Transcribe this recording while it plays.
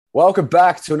Welcome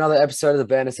back to another episode of the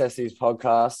Bare Necessities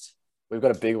podcast. We've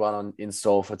got a big one on in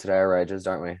store for today, Rages,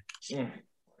 don't we?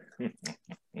 It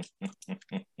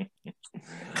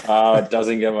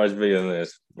doesn't get much bigger than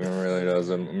this. It really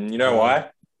doesn't. You know why?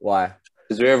 Why?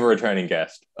 Because we have a returning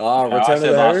guest. Oh, I return said of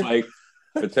the last who? week,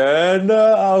 return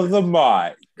of the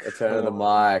mic. Return of the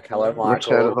mic. Hello, Michael.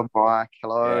 Return of the mic.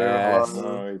 Hello. Yes.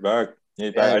 Hello. He's back. He's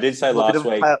Yeah, back. I did say look at last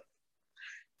him week. play-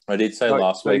 I did say No,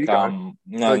 last no, week. you go.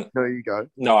 No, No, you go.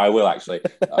 no, I will actually.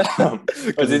 I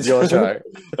Because it's your show.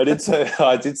 did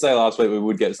say last week we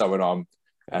would get someone on,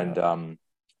 and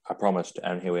I promised,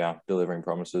 and here we are delivering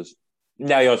promises.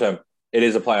 Now your turn. It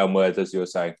is a play on words, as you were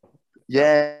saying.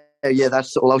 Yeah,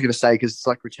 that's all I was going to say because it's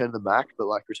like return of the Mac, but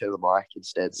like return of the mic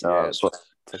instead. So Yeah, it's, what-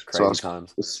 It's so crazy it's,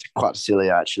 times. it's quite silly,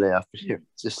 actually.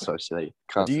 It's just so silly.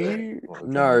 Can't Do say it. you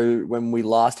know when we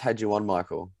last had you on,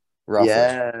 Michael? Roughly.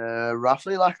 Yeah,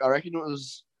 roughly like I reckon it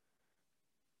was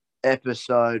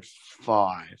episode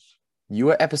 5. You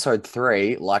were episode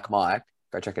 3, like Mike.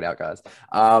 Go check it out, guys.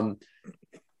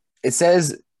 It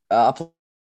says uploaded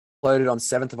on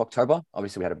 7th of October.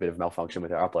 Obviously, we had a bit of malfunction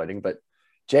with our uploading, but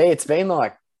gee, it's been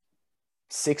like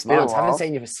 6 Been a months. I haven't while.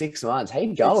 seen you for 6 months. How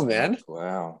you going, man?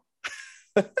 Wow.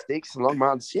 6 long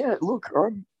months. Yeah, look,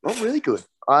 I'm really good.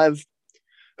 I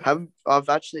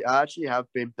actually have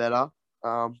been better.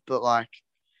 But like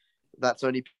that's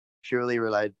only purely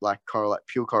related, like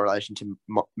pure correlation to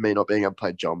me not being able to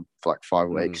play Jom for like 5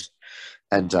 weeks,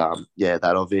 and yeah,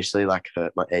 that obviously like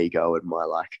hurt my ego and my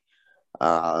like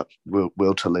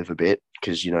will to live a bit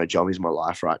because you know Jom is my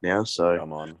life right now. So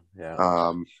Come on,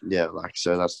 yeah. yeah, like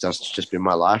so that's just been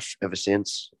my life ever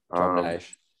since. Jom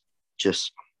Nash.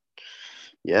 Just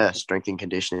yeah, strength and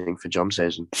conditioning for Jom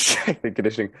season. The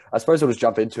conditioning. I suppose we'll just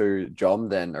jump into Jom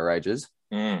then, Arages.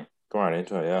 Go right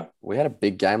into it, yeah. We had a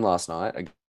big game last night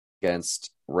against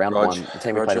round Roger- one. The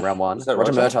team we played in round one. is that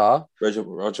Roger Roger? Murtagh.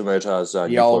 Roger Murtagh's The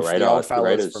Newport old Raiders.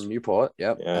 fellas from Newport,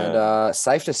 yep. Yeah. And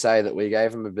safe to say that we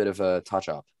gave them a bit of a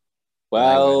touch-up. Well,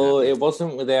 They weren't happy. it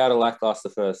wasn't without a lackluster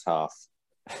first half,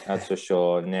 that's for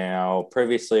sure. Now,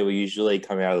 previously, we usually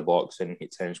come out of the box and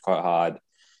hit teams quite hard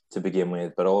to begin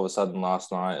with, but all of a sudden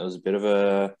last night, it was a bit of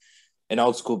an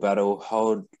old-school battle,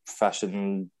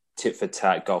 old-fashioned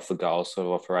tit-for-tat, goal-for-goal sort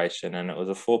of operation, and it was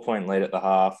a 4-point lead at the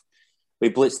half. We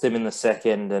blitzed them in the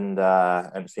second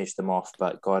and finished them off,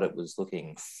 but God, it was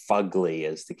looking fugly,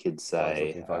 as the kids say.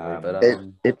 Looking fugly, but,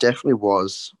 It definitely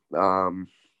was.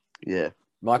 Yeah.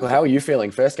 Michael, how are you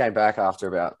feeling? First game back after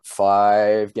about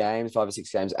 5 or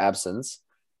 6 games absence.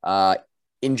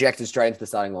 Injected straight into the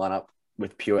starting lineup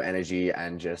with pure energy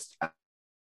and just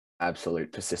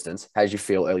absolute persistence. How did you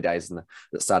feel early days in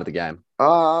the start of the game?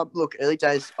 Look, early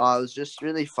days, I was just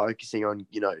really focusing on,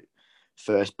 you know,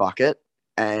 first bucket,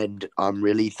 and I'm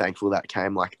really thankful that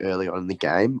came like early on in the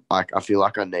game. Like, I feel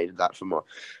like I needed that for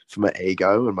my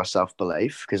ego and my self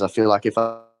belief because I feel like if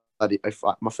my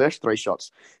first 3 shots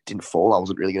didn't fall, I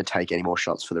wasn't really going to take any more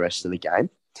shots for the rest of the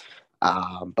game.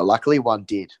 But luckily one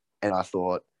did, and I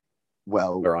thought,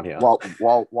 well, We're on here.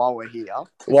 while we're here,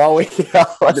 While we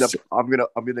I'm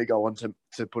gonna go on to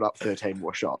put up 13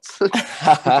 more shots.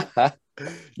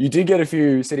 You did get a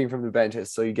few sitting from the bench,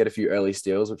 so you get a few early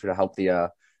steals, which would help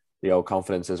the old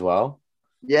confidence as well.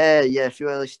 Yeah, a few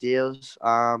early steals.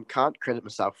 Can't credit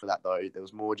myself for that though. There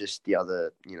was more just the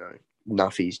other, you know,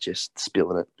 nuffies just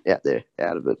spilling it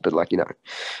out of it. But like, you know,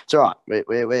 it's all right.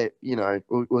 We're you know,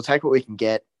 we'll take what we can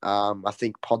get. I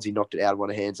think Podsy knocked it out of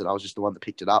one of hands, and I was just the one that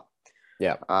picked it up.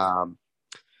 Yeah.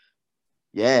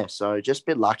 Yeah. So just a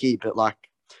bit lucky, but like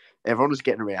everyone was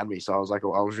getting around me, so I was like, I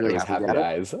was really happy about it.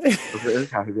 I was really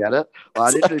happy about it. Like,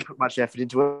 I didn't really put much effort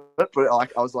into it, but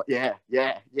like I was like, yeah.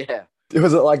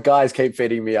 Was it like, guys, keep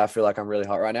feeding me? I feel like I'm really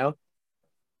hot right now.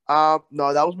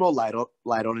 No, that was more late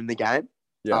on in the game.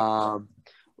 Yeah.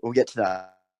 We'll get to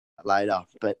that later.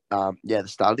 But yeah, the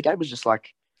start of the game was just like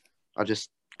I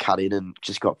just cut in and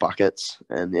just got buckets,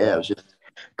 and yeah, it was just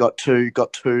got two.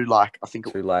 Like I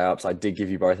think 2 layups. I did give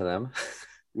you both of them.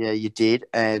 Yeah, you did,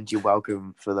 and you're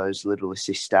welcome for those little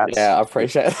assist stats. Yeah, I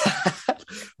appreciate it.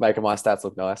 Making my stats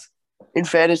look nice. In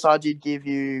fairness, I did give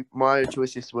you my 2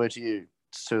 assists were to you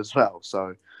too as well.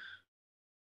 So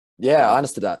Yeah, I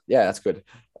understood that. Yeah, that's good.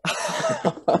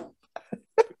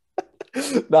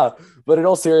 No, but in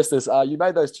all seriousness, you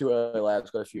made those 2 early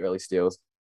layups, got a few early steals,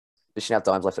 dishing out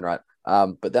dimes left and right.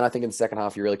 But then I think in the second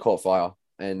half, you really caught fire.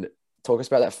 And talk us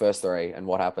about that first 3 and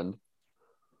what happened.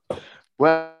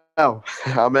 well,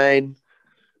 I mean,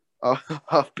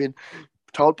 I've been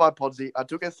told by Podsy. I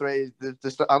took a 3.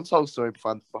 The untold story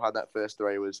behind that first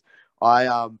 3 was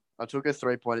I took a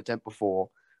 3-point attempt before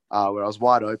where I was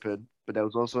wide open, but there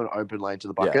was also an open lane to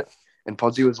the bucket, and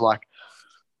Podsy was like,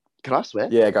 Can I swear?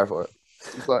 Yeah, go for it.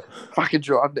 He's like, fucking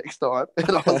drive next time.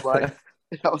 And I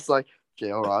was like,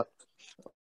 yeah, all right.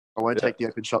 I won't take the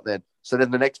open shot then. So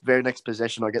then the very next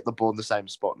possession, I get the ball in the same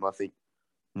spot, and I think,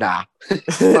 nah,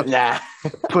 Nah.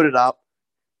 put it up.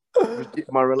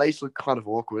 My release looked kind of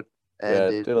awkward,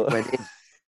 and Yeah, it went in.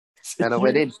 And it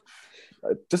went in.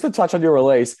 Just to touch on your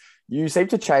release, you seem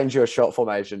to change your shot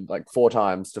formation like 4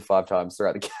 times to 5 times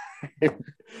throughout the game.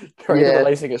 You're either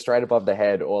releasing it straight above the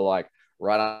head or like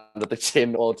right under the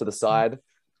chin or to the side.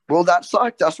 Well, that's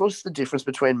what's the difference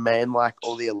between me and like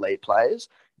all the elite players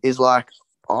is like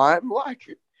I'm like,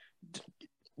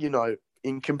 you know,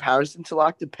 in comparison to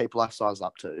like the people I size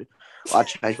up to, I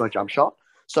change my jump shot.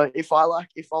 So if I'll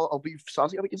be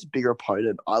sizing up against a bigger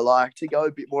opponent, I like to go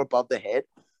a bit more above the head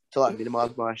to like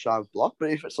minimize my sharp block.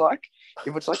 But if it's like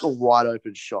a wide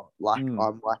open shot, like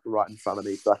I'm like right in front of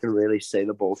me, so I can really see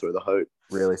the ball through the hoop.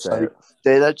 Really see it.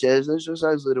 There's just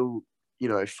those little, you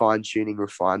know, fine tuning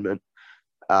refinement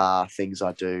things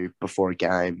I do before a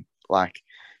game, like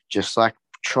just like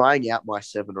trying out my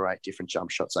 7 or 8 different jump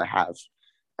shots I have,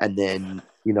 and then,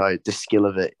 you know, the skill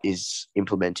of it is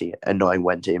implementing it and knowing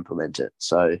when to implement it.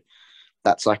 So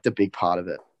that's like the big part of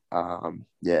it.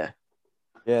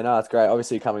 Yeah, no, it's great.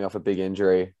 Obviously, coming off a big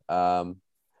injury.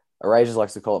 Arages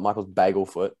likes to call it Michael's bagel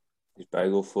foot. His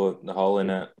bagel foot, the hole in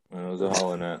it. There was a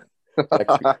hole in it.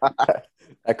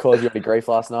 That caused you any grief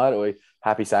last night, or were you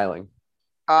happy sailing?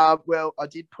 Well, I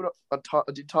did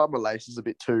tie my laces a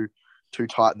bit too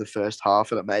tight in the first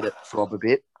half, and it made it throb a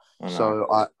bit.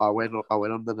 So I went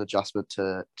on an adjustment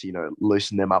to you know,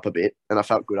 loosen them up a bit, and I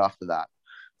felt good after that.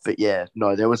 But yeah,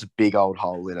 no, there was a big old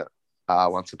hole in it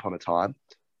once upon a time.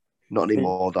 Not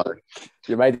anymore though.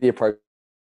 You made the appropriate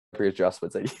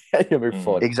adjustments and you moved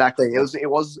forward. Exactly. It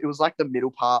was like the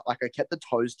middle part. Like I kept the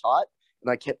toes tight,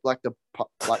 and I kept like the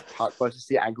part closest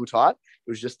to the ankle tight. It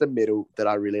was just the middle that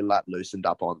I really like loosened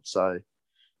up on. So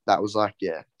that was like,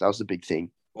 yeah, that was the big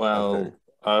thing. Well,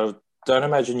 I don't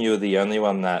imagine you were the only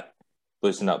one that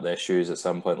loosened up their shoes at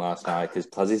some point last night, because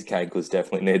Pluzzy's ankles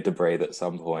definitely needed to breathe at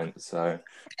some point. So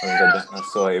I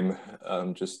saw him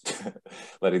just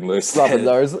letting loose. Rubbing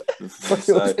those.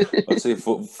 So obviously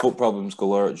foot problems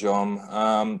galore at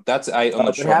Jom. That's 8 on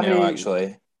the trot now,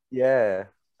 actually. Yeah.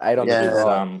 8 on the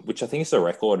trot. Which I think is a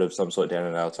record of some sort down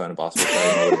in Altona basketball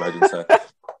stadium, I would imagine. So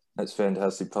that's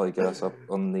fantastic. Probably get us up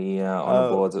on the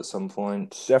boards at some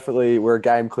point. Definitely, we're a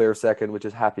game clear of second, which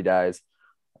is happy days.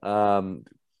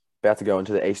 About to go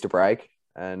into the Easter break,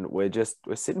 and we're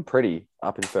sitting pretty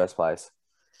up in first place.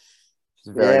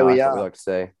 Which is very nice. We are. We like to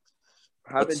see.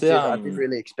 I didn't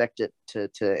really expect it to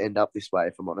end up this way.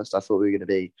 If I'm honest, I thought we were going to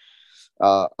be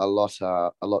a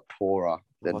lot poorer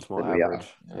than we are.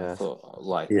 Yeah. I thought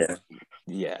I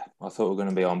thought we were going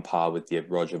to be on par with the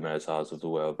Roger Mertars of the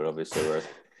world, but obviously we're a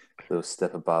little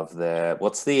step above there.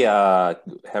 What's the how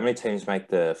many teams make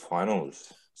the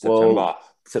finals?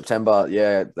 September,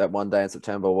 yeah, that one day in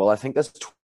September. Well, I think there's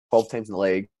 12 teams in the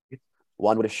league.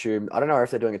 One would assume, I don't know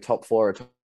if they're doing a top 4 or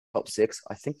top 6.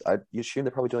 You assume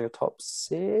they're probably doing a top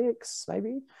 6,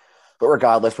 maybe. But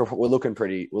regardless, we're looking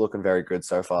very good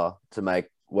so far to make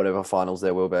whatever finals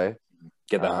there will be.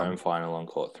 Get that home final on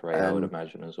court 3, I would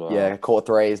imagine as well. Yeah, court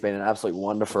 3 has been an absolute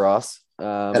wonder for us.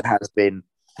 It has been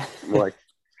like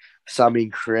some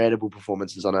incredible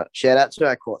performances on it. Shout out to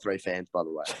our court 3 fans, by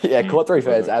the way. Yeah, court 3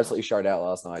 fans absolutely showed out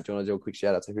last night. Do you want to do a quick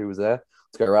shout out to who was there?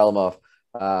 Let's go Ralamov.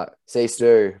 C.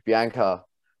 Stu, Bianca,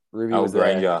 Ruby was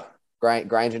Granger. there.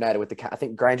 Granger Nader with I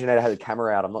think Granger Nader had the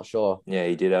camera out. I'm not sure. Yeah,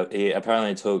 he did. He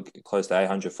apparently took close to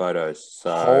 800 photos.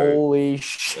 So holy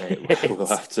shit! We'll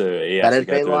have to. That'd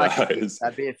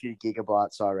be a few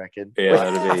gigabytes, I reckon. Yeah,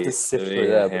 that'd be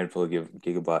a handful of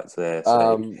gigabytes there.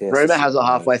 So Rumour has it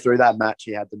halfway through that match.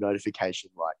 He had the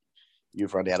notification like,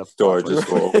 "You've run out of storage as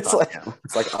well." It's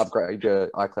like upgrade your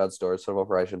iCloud storage sort of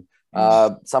operation.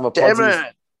 Some of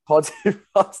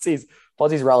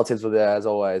Podsy's relatives were there as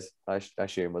always. I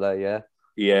assume, were they? Yeah.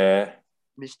 Yeah.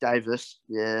 Miss Davis.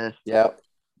 Yeah. Yeah.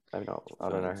 I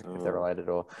don't know if they're related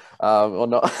or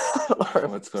not.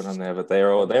 What's going on there? But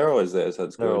they're always there, so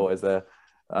it's good. They're always there.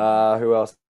 Who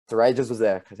else? The Rages was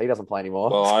there because he doesn't play anymore.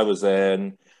 Well, I was there,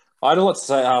 and I had a lot to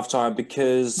say at halftime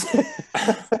because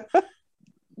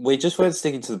we just weren't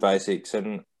sticking to the basics.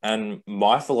 And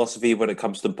my philosophy when it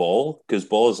comes to ball, because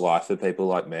ball is life for people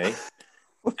like me,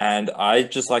 and I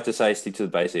just like to say stick to the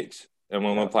basics. And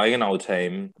when we're playing an old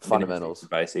team, fundamentals,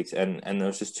 basics, and there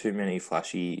was just too many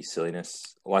flashy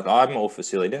silliness. Like, I'm all for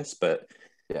silliness, but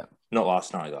not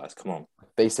last night, guys. Come on,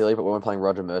 be silly. But when we're playing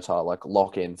Roger Murtaugh, like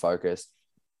lock in, focus.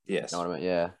 Yes, you know what I mean?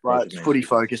 Yeah, right. It's footy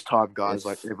focus time, guys.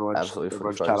 Like everyone's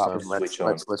absolutely shut up and let's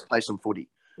play some footy.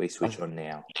 We switch on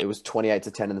now. It was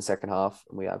 28-10 in the second half,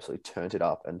 and we absolutely turned it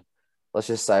up. And let's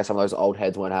just say some of those old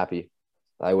heads weren't happy.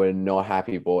 They were not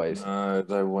happy boys. No,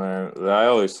 they weren't. They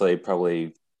obviously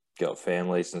probably got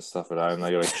families and stuff at home.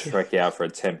 They got to trek out for a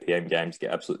 10 p.m. game to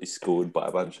get absolutely schooled by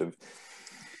a bunch of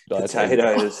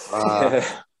potatoes.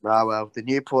 Well, the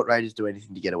Newport Raiders do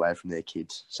anything to get away from their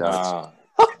kids. So it's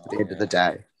at the end of the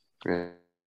day.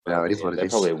 No, it is what it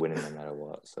is. They're probably winning no matter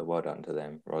what. So well done to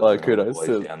them. Like, kudos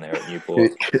to down there at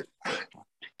Newport.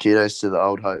 Kudos to the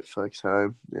Old Hope folks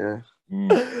home. Yeah.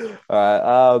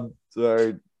 All right.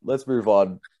 So let's move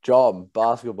on. John,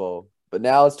 basketball. But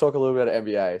now let's talk a little bit of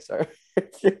NBA. So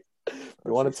if you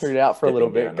want to tune out for a little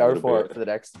bit, go for it for the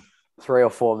next 3 or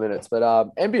 4 minutes. But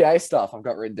NBA stuff I've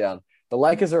got written down. The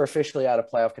Lakers are officially out of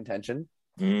playoff contention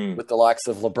with the likes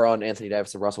of LeBron, Anthony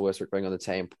Davis, and Russell Westbrook being on the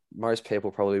team. Most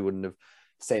people probably wouldn't have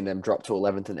seen them drop to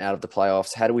 11th and out of the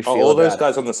playoffs. How do we feel all about those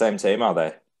guys on the same team, are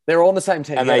they? They're all on the same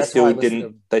team. And they still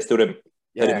didn't they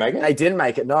didn't make it? They didn't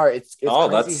make it. No, it's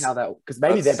crazy how that – because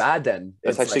maybe they're bad then.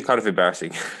 That's actually kind of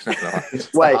embarrassing.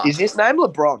 Wait, is his name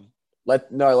LeBron?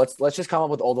 Let's just come up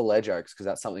with all the lead jokes because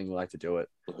that's something we like to do at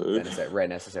Rare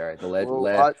Necessary. The lead.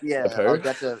 I'll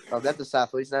get the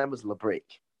South. His name was LeBrick.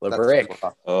 LeBrick.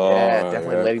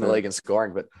 Definitely leading the league in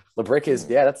scoring. But LeBrick is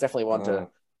that's definitely one to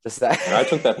say. And I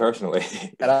took that personally.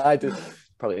 And I did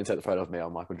probably insert the photo of me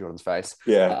on Michael Jordan's face.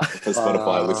 Yeah, for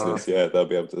Spotify listeners, they'll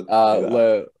be able to.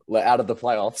 Out of the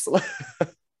playoffs.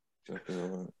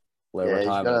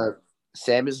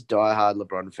 Sam is a diehard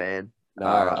LeBron fan.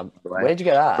 No, where'd you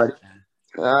get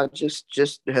that?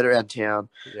 Just heard around town.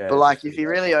 Yeah, but like, if he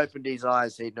really opened his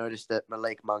eyes, he'd notice that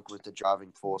Malik Monk was the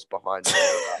driving force behind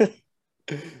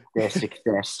their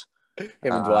success. Him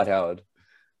and Dwight Howard.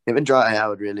 Him and Dwight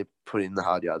Howard really put in the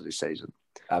hard yards this season.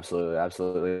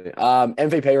 Absolutely.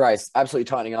 MVP race, absolutely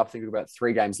tightening up. I think we've got about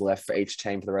 3 games left for each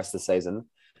team for the rest of the season.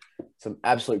 Some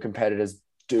absolute competitors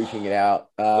duking it out.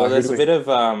 There's a bit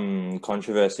of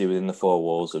controversy within the 4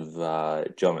 walls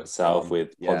of John itself,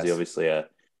 with Ponzi obviously a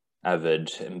avid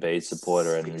Embiid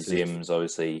supporter and Zim's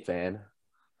obviously fan.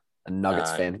 A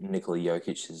Nuggets fan. Nikola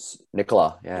Jokic is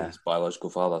his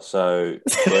biological father. So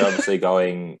they're obviously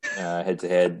going head to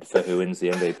head for who wins the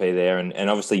MVP there. And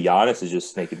obviously Giannis is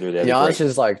just sneaking through there. Giannis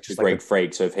is like just Greek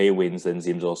freak. So if he wins, then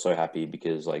Zim's also happy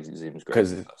because like Zim's Greek.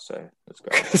 So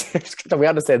that's great. We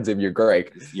understand Zim, you're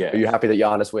Greek. Yeah. Are you happy that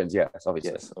Giannis wins? Yes,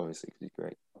 obviously. Yes, obviously because he's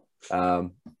great.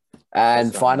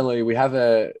 And finally, we have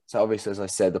so obviously, as I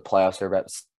said, the playoffs are about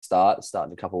to start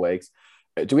in a couple of weeks.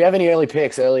 Do we have any early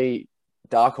picks, early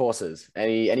dark horses?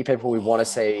 Any people we want to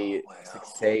see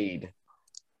succeed?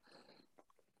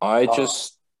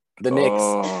 The Knicks.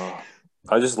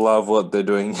 I just love what they're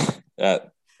doing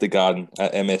at the Garden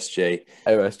at MSG.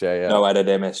 MSG, yeah. No, at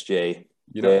MSG.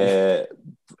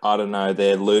 I don't know.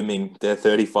 They're looming. They're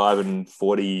 35 and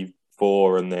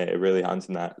 44, and they're really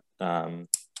hunting that 6th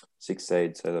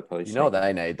seed. So they're probably. You know what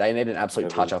they need? They need an absolute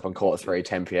touch up on court 3,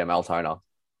 10 p.m. Altona.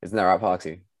 Isn't that right,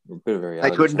 Parksy?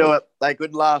 They couldn't do it. They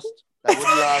couldn't last. They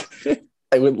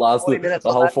wouldn't last the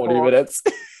whole 40 minutes.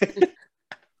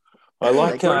 I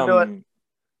like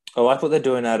what they're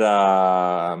doing at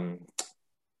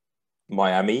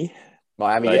Miami.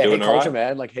 Heat culture,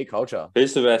 man. Like heat culture.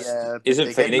 Who's the best?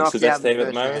 Isn't Phoenix the best team at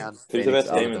the moment? Who's the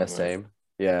best team?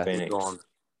 Yeah. Phoenix.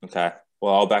 Okay.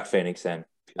 Well, I'll back Phoenix then.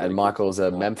 And Michael's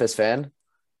a Memphis fan.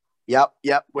 Yep.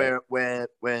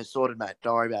 We're sorted, mate.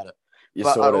 Don't worry about it.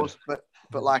 You're sorted.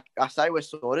 But like I say, we're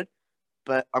sorted.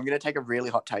 But I'm going to take a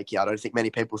really hot take here. I don't think many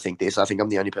people think this. I think I'm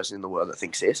the only person in the world that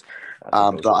thinks this.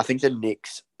 But I think the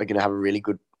Knicks are going to have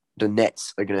the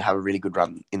Nets are going to have a really good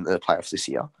run in the playoffs this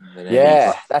year.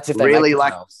 Yeah, that's if they really make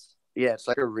the playoffs. It's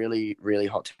like a really, really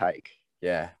hot take.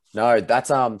 Yeah. No, that's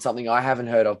something I haven't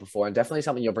heard of before, and definitely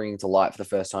something you're bringing to light for the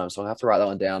first time. So I'll have to write that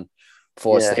one down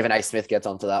before Stephen A. Smith gets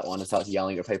onto that one and starts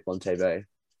yelling at people on TV.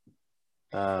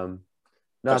 No,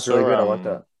 it's really good. I like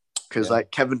that. Because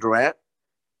like Kevin Durant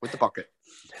with the bucket.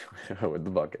 With the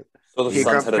bucket. So the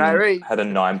Suns had a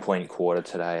 9-point quarter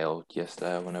today or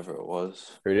yesterday or whenever it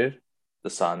was. Who did? The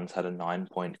Suns had a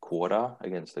 9-point quarter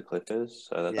against the Clippers.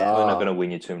 So they're not going to win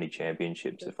you too many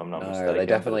championships, if I'm not mistaken. They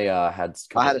definitely had.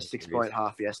 I had a 6-point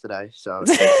half yesterday. So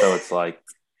it's like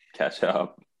catch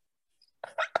up.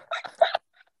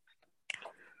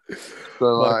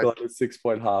 Michael,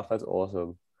 6-point half. That's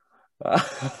awesome.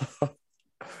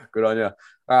 Good on you. All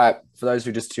right. For those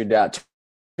who just tuned out,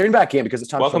 tune back in because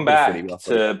it's time Welcome back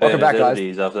to Welcome back,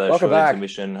 guys. After that short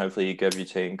intermission. Hopefully you grabbed your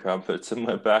tea and crumpets and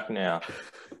we're back now.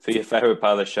 For your favourite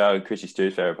part of the show, Chrissy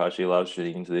Stu's favourite part, she loves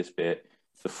shooting into this bit.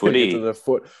 The footy. The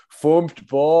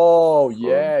football.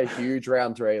 Yeah, huge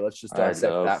round 3. Let's just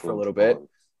dissect that for a little bit.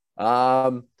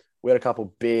 We had a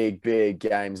couple big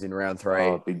games in round 3.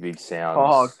 Oh, big sounds.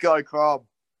 Oh, go Crom.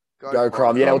 Go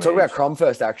Crom. Yeah, we'll talk Cromage. about Crom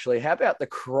first, actually. How about the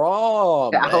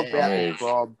Crom? How man? about the Cromage.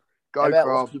 Crom? How Go about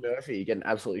Crom. Lockie Murphy getting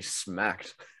absolutely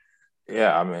smacked?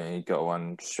 Yeah, I mean, he got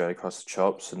one straight across the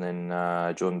chops, and then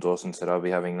Jordan Dawson said, I'll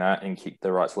be having that, and kicked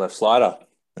the right to left slider,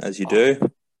 as you do.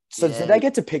 So Yeah. did they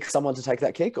get to pick someone to take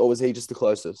that kick, or was he just the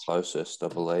closest? Closest, I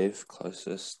believe.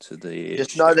 Closest to the...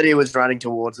 Just know that he was running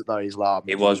towards it, though. He's laughing.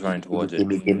 He was running towards it,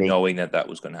 Gimme. knowing that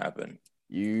was going to happen.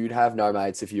 You'd have no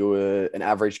mates if you were an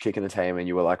average kick in the team and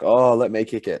you were like, oh, let me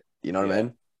kick it. You know what I Yeah.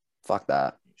 mean? Fuck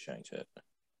that. Change it.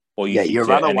 Or you Yeah, kicked you it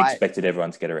run and away. expected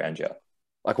everyone to get around you.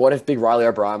 Like, what if Big Riley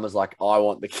O'Brien was like, I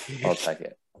want the kick? I'll take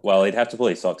it. Well, he'd have to pull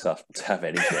his socks up to have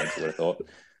any chance, I would have thought.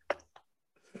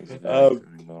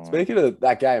 Speaking of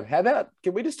that game,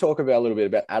 can we just talk about a little bit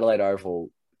about Adelaide Oval,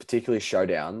 particularly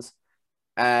showdowns,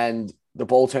 and the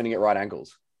ball turning at right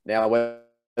angles? Now, whether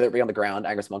it be on the ground,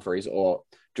 Angus Humphreys, or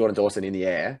Jordan Dawson in the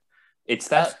air. It's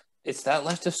that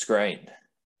left of screen.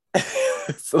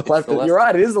 It's the left. You're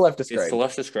right, it is the left of screen. It's the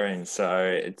left of screen,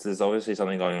 so there's obviously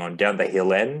something going on down the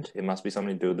hill end. It must be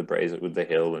something to do with the breeze with the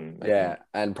hill and maybe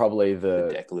and probably the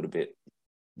the deck a little bit.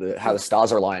 how the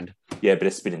stars are aligned. Yeah, but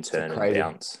it's spin and turn and crazy.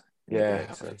 bounce.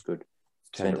 Yeah. So it's good.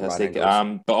 Turned at right Fantastic.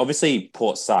 angles. But obviously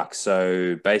Port sucks.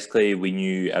 So basically, we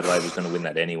knew Adelaide was going to win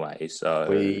that anyway. So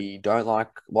We don't like.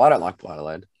 Well, I don't like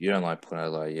Adelaide. you don't like Port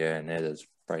Adelaide, yeah? And there's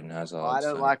Braden Hazard. I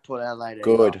don't like Port Adelaide either.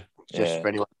 Good. Just Yeah. for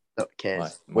anyone that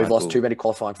cares. We've lost too many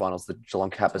qualifying finals. The Geelong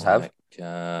Cappers have. And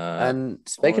And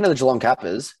speaking of the Geelong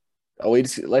Cappers,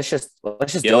 let's just yeah,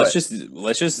 do let's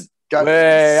it. just Go. We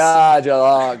are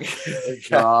Geelong.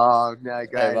 Oh, no,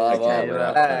 go. Hey, Bob, Okay, Bob,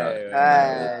 well, hey,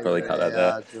 hey, probably cut that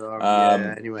there.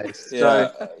 yeah, anyways.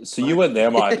 Yeah. So you went there,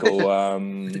 Michael,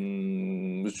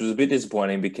 which was a bit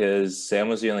disappointing because Sam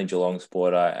was the only Geelong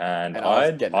supporter, and And I was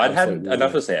I'd getting had absolutely enough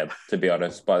ruined. of Sam, to be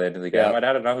honest. By the end of the game, Yeah. I'd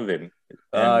had enough of him.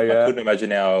 Oh, And yeah. I couldn't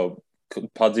imagine how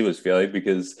Pudsey was feeling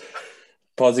because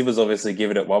Pudsey was obviously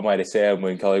giving it one way to Sam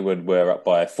when Collingwood were up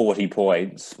by 40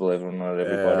 points, believe it or not,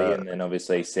 everybody. Yeah. And then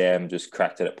obviously Sam just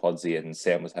cracked it at Pudsey, and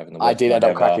Sam was having the I worst did end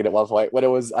night up cracking ever. it at one point when it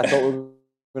was. I thought we were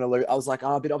going to lose. I was like,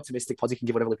 a bit optimistic. Podsy can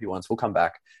give whatever lip he wants. We'll come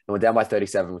back. And we're down by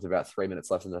 37 with about 3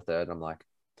 minutes left in the third. And I'm like,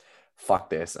 fuck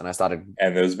this. And I started.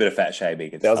 And there was a bit of fat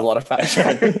shaming. There was a lot of fat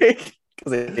shaming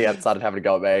because he had started having to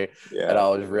go at me, Yeah. and I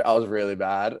was really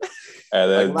bad. And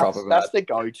then Like, proper That's bad. the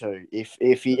go-to.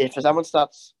 If someone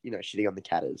starts, shitting on the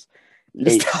Catters, You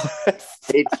just-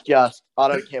 it's just I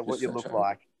don't care what Just you so look shame.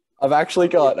 like. I've actually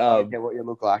got I don't care what you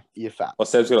look like. You're fat. well,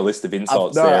 Sam's got a list of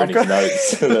insults no, there I've in his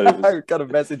got- notes. I've got a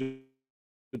message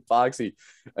with Parksy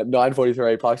at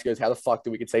 9:43. Parksy goes, "How the fuck do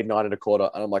we concede 9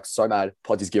 1/4?" And I'm like, so mad.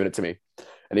 Podsy's giving it to me,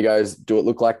 and he goes, "Do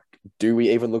we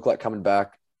even look like coming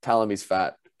back? Tell him he's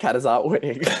fat. Catters aren't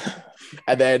winning."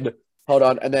 And then hold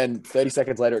on, and then 30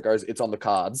 seconds later it goes, "It's on the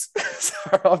cards." So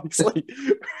obviously,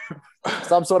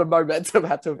 some sort of momentum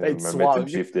had to have been Momentum swung.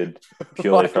 shifted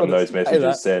purely Like, from what does those it say that?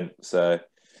 messages sent. So,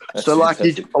 that's So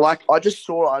fantastic. I just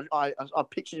saw it. I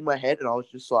pictured in my head, and I was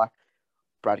just like,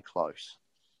 Brad Close.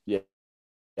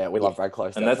 Yeah, we love Brad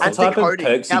Close. And that's the And type of Cody,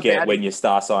 perks you how get bad when is- your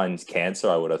star sign's Cancer,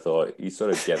 I would have thought. You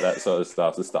sort of get that sort of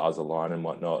stuff, the stars align and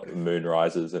whatnot, moon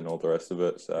rises and all the rest of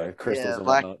it. So, crystals Yeah, and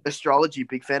like whatnot. astrology.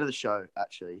 Big fan of the show,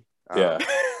 actually. yeah.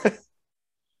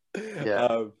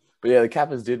 Yeah. But yeah, the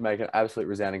Cappers did make an absolute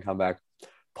resounding comeback.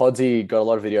 Podsy got a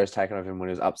lot of videos taken of him when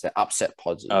he was upset. Upset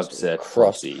Podsy. Upset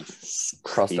Cross. Podsy.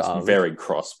 crossed He's arms. very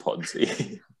cross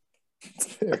Podsy.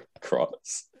 Very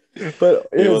cross. But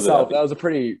in He wasn't itself, happy. that was a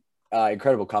pretty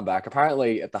incredible comeback.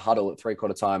 Apparently, at the huddle at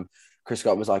 3/4 time, Chris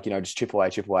Scott was like, just chip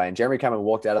away. And Jeremy Cameron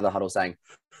walked out of the huddle saying,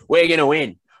 "We're going to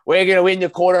win. We're going to win the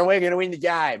quarter and we're going to win the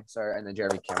game." So, and then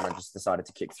Jeremy Cameron just decided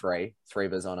to kick three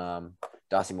of us on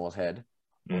Darcy Moore's head.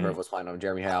 Whoever was playing on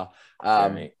Jeremy Howe.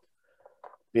 Jeremy.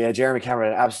 Yeah, Jeremy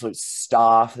Cameron, an absolute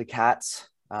star for the Cats.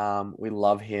 We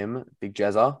love him, big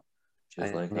Jezza.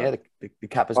 Just And like yeah, that. the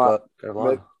Cappers Right. got a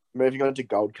lot. Moving on to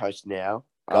Gold Coast now.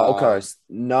 Gold Coast.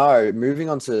 No, moving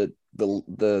on to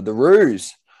the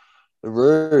Roos. The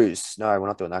Roos. No, we're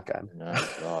not doing that game. No,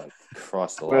 God,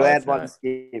 Christ We're allowed alive. one no.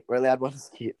 skip. We're allowed one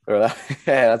skip. Yeah,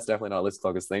 that's definitely not a list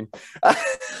cloggers thing.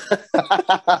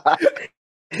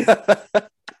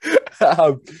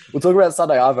 We'll talk about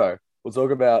Sunday Arvo. We'll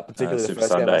talk about particularly the Super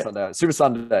first game Sunday. on Sunday. Super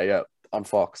Sunday, yeah, on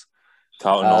Fox.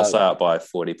 Carlton also up by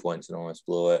 40 points and almost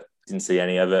blew it. Didn't see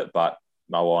any of it, but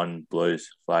Moan, Blues,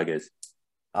 Flaggers.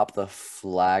 Up the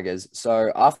Flaggers.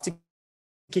 So after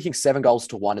kicking 7 goals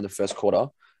to 1 in the first quarter,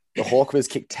 the Hawkers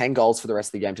kicked 10 goals for the rest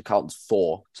of the game to Carlton's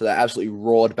 4. So they absolutely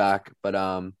roared back. But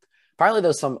apparently there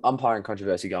was some umpiring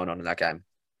controversy going on in that game.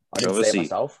 I didn't see it Obviously.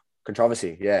 myself.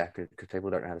 Controversy, yeah, because people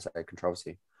don't know how to say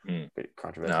controversy. Hmm. Bit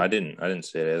controversial. No, I didn't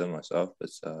see it either myself.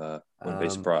 But wouldn't be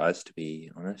surprised, to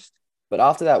be honest. But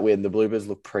after that win, the Bluebirds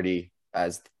look pretty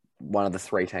as one of the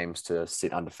 3 teams to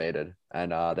sit undefeated,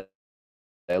 and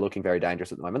they're looking very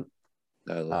dangerous at the moment.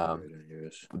 They look very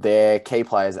dangerous. Their key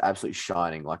players are absolutely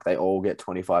shining. Like they all get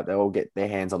 25. They all get their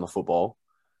hands on the football,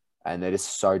 and they're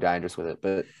just so dangerous with it.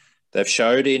 But they've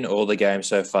showed in all the games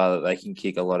so far that they can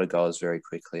kick a lot of goals very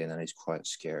quickly, and that is quite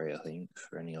scary, I think,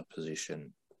 for any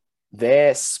opposition.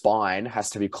 Their spine has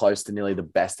to be close to nearly the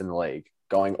best in the league,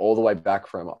 going all the way back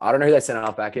from, I don't know who their centre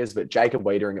half back is, but Jacob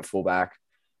Wiedering at fullback.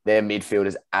 Their midfield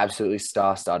is absolutely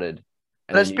star-studded.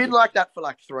 And it's been like that for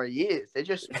like 3 years. They're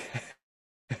just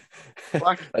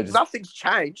like nothing's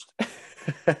changed.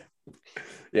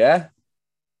 Yeah?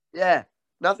 Yeah.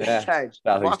 Nothing's changed.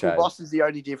 Michael Voss is the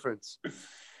only difference.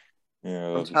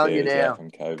 Yeah, I'm telling you now.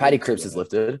 Paddy Cripps is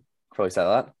lifted. Probably say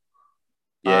that.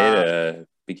 Yeah, he had a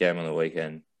big game on the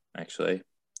weekend, actually.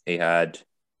 He had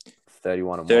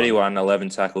 31, 11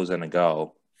 tackles and a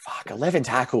goal. Fuck, 11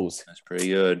 tackles. That's pretty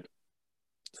good.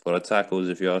 It's a lot of tackles,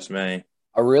 if you ask me.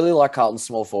 I really like Carlton's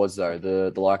small forwards, though.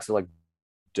 The likes of like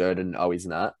Durden, Owies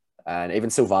and that. And even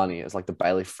Silvani is like the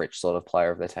Bailey Fritsch sort of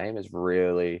player of their team is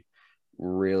really,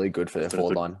 really good for their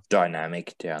forward line.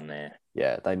 Dynamic down there.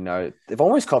 Yeah, they know. They've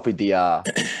almost copied the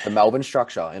Melbourne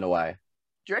structure in a way.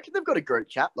 Do you reckon they've got a group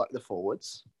chat like the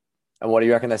forwards? And what do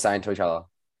you reckon they're saying to each other?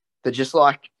 They're just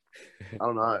like, I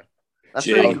don't know. That's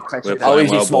a really good question. Oh, is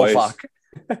you small fuck?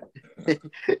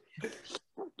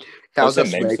 How's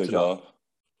that memes to each each other?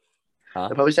 Huh?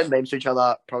 They probably send memes to each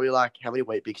other. Probably like, how many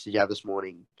Weet Bix did you have this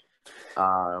morning?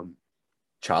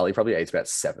 Charlie probably eats about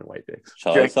 7 Weet Bix.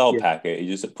 Charlie's the whole packet. He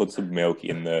just puts some milk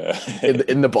in the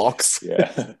in the box.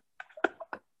 Yeah.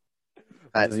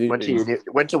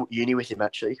 Went to uni with him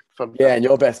actually. Yeah, and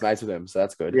you're best mates with him, so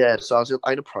that's good. Yeah, so I was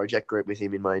in a project group with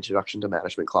him in my introduction to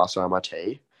management class at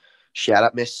MIT. Shout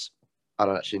out Miss. I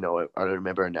don't actually know it. I don't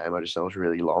remember her name. I just know it was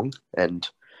really long. And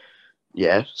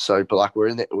yeah, so but like we're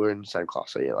in the same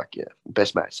class. So yeah,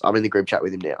 best mates. I'm in the group chat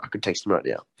with him now. I could text him right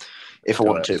now if I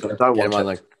wanted to, but I don't want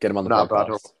to. Get him on the No,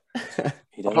 podcast. I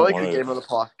probably could get him on the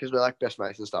podcast because we're like best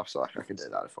mates and stuff. So I can do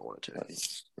that if I wanted to.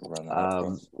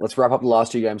 Let's wrap up the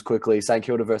last 2 games quickly. St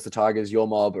Kilda versus the Tigers. Your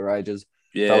mob, Rages.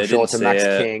 Yeah, fell short to Max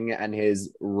King and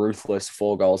his ruthless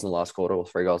 4 goals in the last quarter, or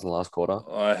 3 goals in the last quarter.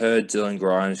 I heard Dylan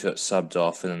Grimes got subbed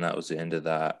off, and then that was the end of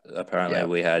that. Apparently,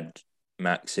 we had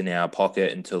Max in our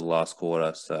pocket until the last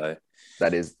quarter. So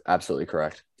that is absolutely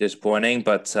correct. Disappointing,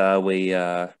 but we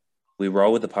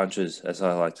roll with the punches, as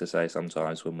I like to say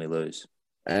sometimes when we lose.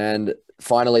 And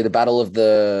finally, the battle of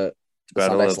the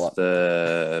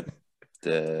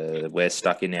we're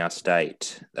stuck in our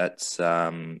state. That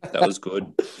was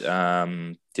good.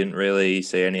 Didn't really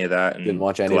see any of that, and didn't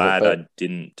watch any glad of it, I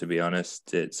didn't, to be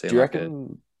honest. It seemed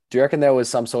do you reckon there was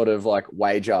some sort of like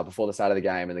wager before the start of the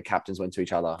game and the captains went to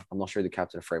each other? I'm not sure who the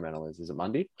captain of Fremantle is. Is it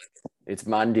Mundy? It's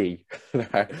Mundy.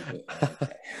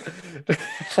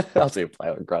 I'll see you play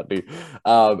on Grundy.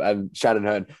 And Shannon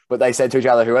Hearn. But they said to each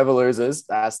other, whoever loses,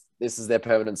 this is their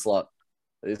permanent slot.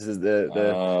 This is the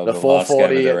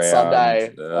 4:40 at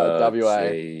Sunday,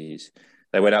 WA. Geez.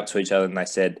 They went up to each other and they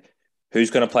said, who's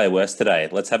going to play worse today?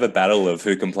 Let's have a battle of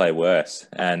who can play worse.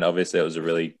 And obviously it was a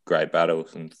really great battle.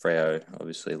 And Freo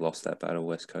obviously lost that battle.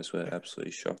 West Coast were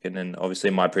absolutely shocking. And obviously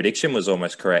my prediction was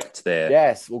almost correct there.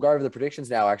 Yes, we'll go over the predictions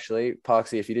now, actually.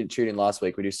 Parksy, if you didn't tune in last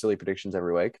week, we do silly predictions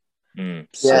every week. No,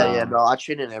 I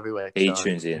tune in every week. He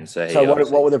tunes in. So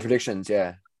what were the predictions?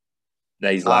 Yeah.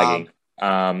 He's lagging.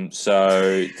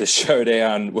 So the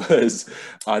showdown was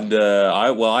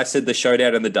I said the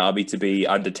showdown and the derby to be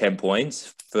under 10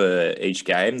 points for each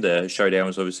game. The showdown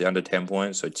was obviously under 10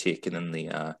 points, so tick, and then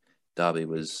the derby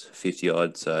was 50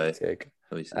 odd. So tick.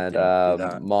 And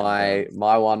my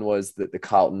one was that the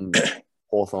Carlton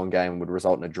Hawthorn game would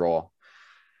result in a draw.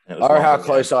 How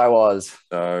close I was.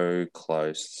 So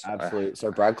close. Absolutely.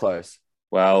 So Brad close.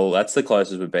 Well, that's the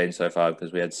closest we've been so far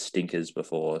because we had stinkers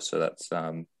before. So that's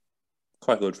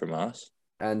quite good from us.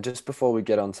 And just before we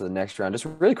get on to the next round, just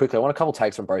really quickly, I want a couple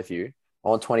takes from both of you. I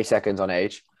want 20 seconds on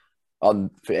each,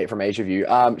 from each of you.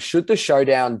 Should the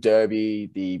showdown, derby,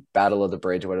 the battle of the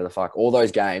bridge, or whatever the fuck, all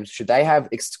those games, should they have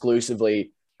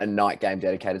exclusively a night game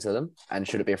dedicated to them? And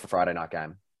should it be a Friday night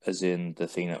game? As in the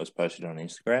thing that was posted on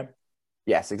Instagram?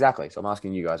 Yes, exactly. So I'm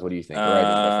asking you guys, what do you think?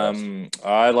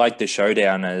 I like the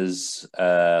showdown as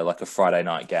like a Friday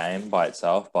night game by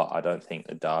itself, but I don't think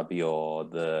the derby or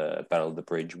the Battle of the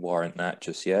Bridge warrant that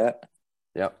just yet.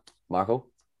 Yep.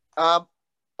 Michael? I'm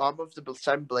of the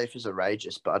same belief as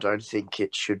Outrageous, but I don't think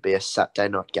it should be a Saturday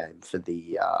night game for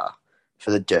the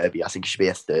derby. I think it should be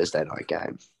a Thursday night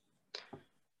game.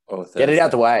 or Get it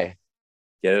out the Thursday. way.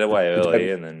 Get it away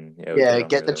early, and then Yeah,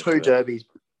 get the on two with the rest of it. derbies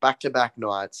back-to-back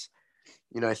nights.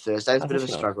 Thursday's a bit of a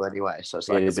That's struggle anyway, so it's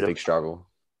It like is a bit big struggle.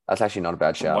 That's actually not a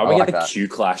bad shout. Why I we like get the that. Q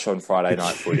clash on Friday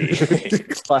night footy?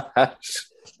 Clash.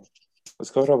 What's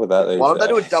going on with that? Why don't they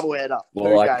do a days? double header? More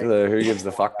Two like games. the who gives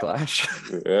the fuck clash.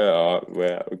 Yeah,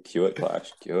 well, cue it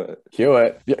clash. Cue it. Cue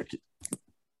it. Yeah,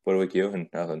 What are we queuing?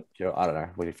 Nothing. cue. I don't know.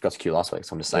 We forgot to cue last week,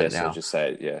 so I'm just saying Yeah, it now. so just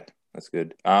say it. Yeah, that's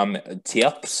good.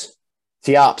 Tips.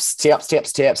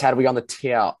 Tips. How do we go on the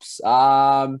tips?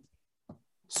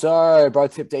 So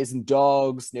both tipped D's and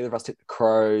Dogs. Neither of us tipped the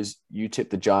Crows. You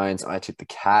tipped the Giants. I tipped the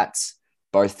Cats.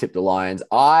 Both tipped the Lions.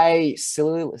 I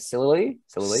sillily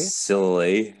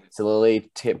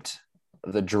tipped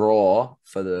the draw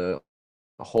for the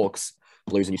Hawks,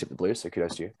 Blues, and you tipped the Blues. So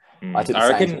kudos to you. I tipped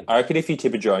the Saints. I reckon if you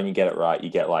tip a draw and you get it right, you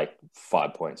get like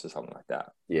 5 points or something like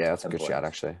that. Yeah, that's a 10 good points. shout,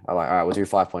 actually. I like. All right, we'll do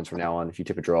 5 points from now on if you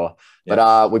tip a draw. Yeah.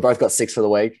 But we both got 6 for the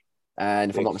week, and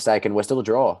if I'm not Six. mistaken, we're still a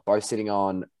draw. Both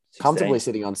comfortably 16.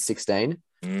 sitting on 16.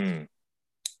 Mm.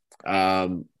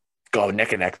 God,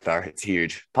 neck and neck though. It's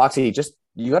huge. Parksy,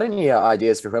 you got any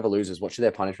ideas for whoever loses? What should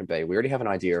their punishment be? We already have an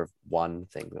idea of one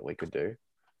thing that we could do.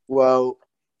 Well,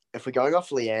 if we're going off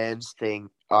Leanne's thing,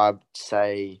 I'd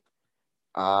say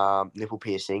nipple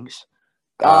piercings.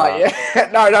 Yeah.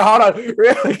 No, hold on.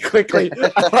 Really quickly.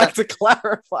 I'd like to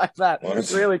clarify that What?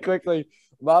 really quickly.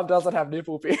 Mum doesn't have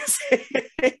nipple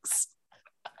piercings.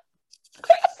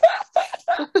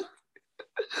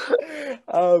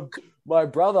 My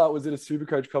brother was in a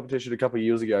Supercoach competition a couple of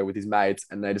years ago with his mates,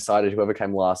 and they decided whoever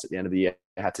came last at the end of the year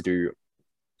had to do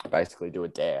a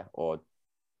dare or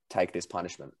take this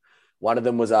punishment. One of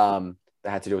them was they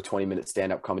had to do a 20-minute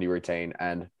stand-up comedy routine,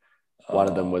 and one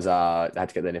of them was they had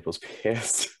to get their nipples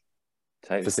pierced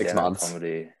Take for 6 stand-up months.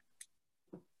 Comedy.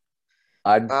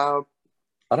 I Um,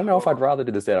 don't know if I'd rather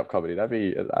do the stand-up comedy. That'd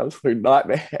be an absolute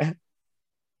nightmare.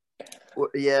 well,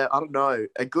 yeah, I don't know.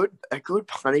 A good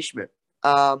punishment.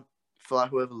 For like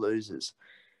whoever loses.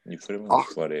 You put him on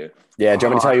the spot here. Yeah, do you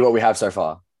want me to tell you what we have so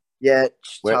far? Yeah,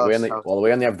 We only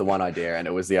have the one idea, and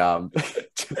it was the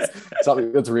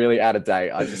something that's really out of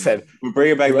date. I just said We're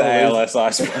bringing back the Whoever ALS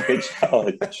Ice Bucket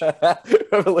Challenge.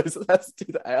 whoever loses has to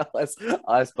do the ALS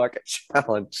Ice Bucket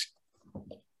Challenge.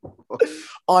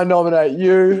 I nominate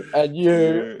you and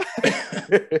you.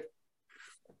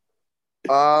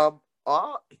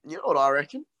 You know what I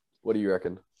reckon? What do you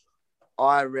reckon?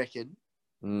 I reckon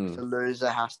Mm. the loser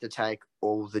has to take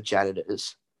all the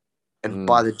janitors. And Mm.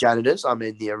 by the janitors, I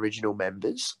mean the original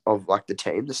members of like the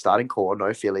team, the starting core,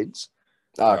 no fill-ins.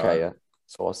 Oh, okay, yeah.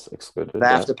 Source excluded. They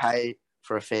have yeah. to pay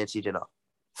for a fancy dinner.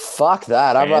 Fuck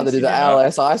that. I'd rather do the Fancy,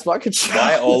 ALS Ice Bucket Why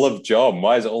Challenge. Olive John?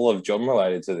 Why is Olive John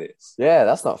related to this? Yeah,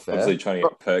 that's not fair. Obviously trying to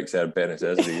get perks out of bare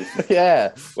necessities. Yeah.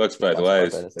 Works both That's ways.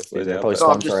 quite benefit. Where's Yeah, our probably perks? No,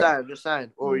 Sponsor I'm just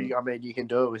saying. Or Mm. you can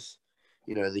do it with,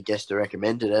 the guest that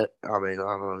recommended it. I mean,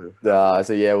 I don't know.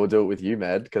 So yeah, we'll do it with you,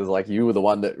 Med, because like you were the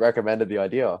one that recommended the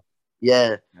idea.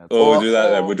 Yeah, Oh, we'll Or- do that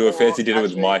then. or- We'll do a fancy or dinner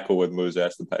with actually- Michael with loser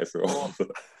has to pay for all of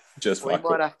it. Just we Michael.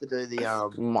 might have to do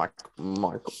the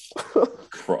Michael.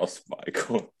 Cross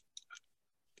Michael.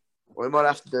 we might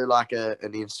have to do like an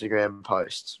Instagram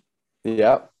post,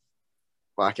 Yeah.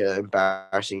 like an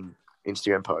embarrassing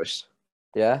Instagram post.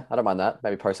 Yeah, I don't mind that.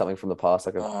 Maybe post something from the past,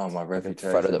 like a Oh, my like a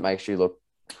reputation. photo that makes you look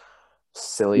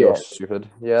silly Yeah. or stupid.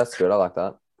 Yeah, that's good. I like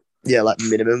that. Yeah, like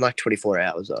minimum like 24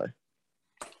 hours though.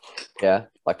 Yeah,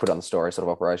 like put it on the story sort of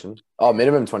operation. Oh,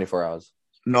 minimum 24 hours.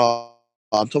 No,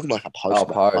 I'm talking like a post. Oh,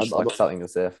 mate. post, I'm like not- something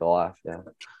that's there for life. Yeah.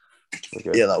 That's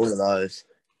good. yeah, like one of those.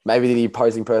 Maybe the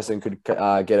posing person could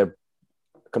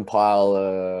compile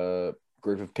a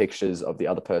group of pictures of the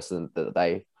other person that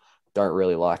they don't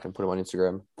really like and put them on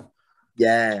Instagram.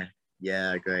 Yeah,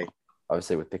 I agree.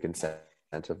 Obviously, with the consent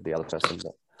of the other person.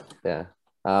 But yeah,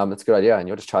 it's a good idea. And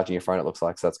you're just charging your phone, it looks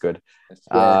like, so that's good.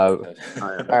 All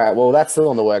right, well, that's still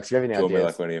in the works. If you have any Do you want me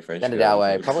ideas, like one of your friends? send it our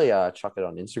way. Probably chuck it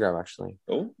on Instagram, actually.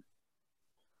 Oh.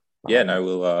 Yeah, no,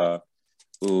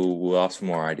 we'll ask for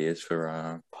more ideas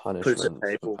for Punishments.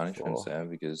 punishments there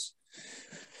because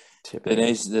Tipping.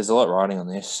 there's a lot riding on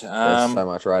this. There's so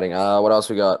much writing. What else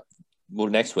we got? Well,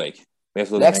 next week. We have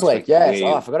to look Next at week, yes.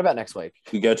 I forgot about next week.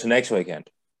 We go to next weekend.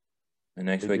 And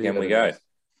next We do weekend go we to go. next.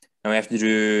 And we have to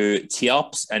do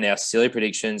tee-ups and our silly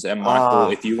predictions. And Michael, Ah.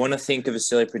 if you want to think of a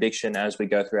silly prediction as we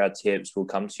go through our tips, we'll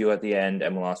come to you at the end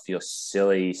and we'll ask for your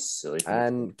silly thing.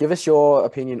 And give us your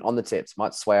opinion on the tips.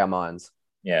 Might sway our minds.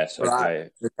 Yes, Right. okay.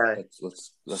 Okay.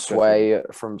 Let's go Sway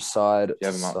from side through- Do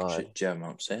you to have them up, side. do you have them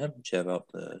up, Sam? Do you have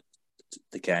up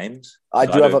the games? I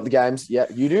do have up the games. Yeah,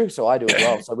 you do. So I do as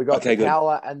well. So we got Okay, the good.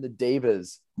 Power and the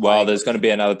Divas. Well, there's going to be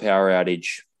another power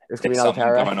outage There's gonna there's be another something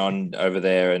power going on over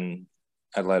there in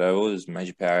Adelaide Oval. There's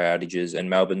major power outages, and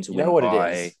Melbourne to You know win what it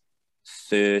by is?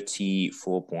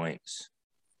 34 points.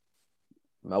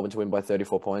 Melbourne to win by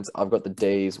 34 points. I've got the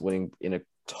D's winning in a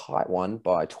tight one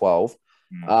by 12.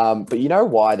 Mm. But you know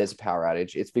why there's a power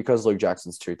outage? It's because Luke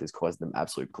Jackson's tooth is causing them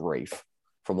absolute grief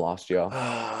from last year.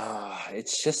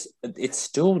 It's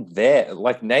still there.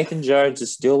 Like Nathan Jones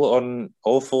is still on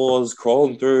all fours,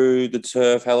 crawling through the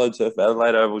turf, hello turf,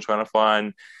 Adelaide Oval, trying to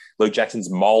find Luke Jackson's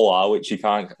molar, which you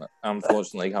can't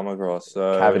unfortunately come across.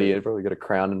 So Cavity, had probably got a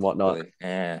crown and whatnot.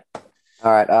 yeah.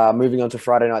 All right, moving on to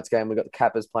Friday night's game. We've got the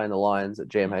Cappers playing the Lions at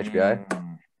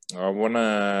GMHBA. I want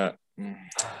to.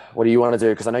 What do you want to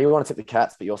do? Because I know you want to tip the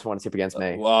Cats, but you also want to tip against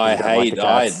me. Well, I You don't like hate. the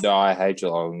Cats. I hate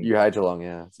Geelong. You hate Geelong,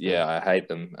 yeah. Yeah, I hate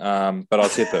them. But I'll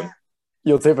tip them.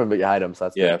 You'll tip them, but you hate them, so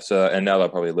that's Yeah. So and now they'll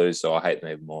probably lose, so I hate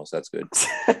them even more. So that's good.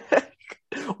 good.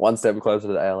 One step closer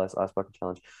to the ALS Ice Bucket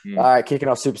Challenge. Mm. All right, kicking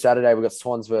off Super Saturday, we've got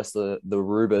Swans versus the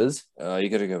Rubers. You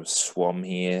got to go with Swam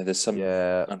here. There's some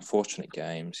unfortunate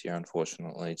games here,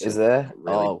 unfortunately. Is there?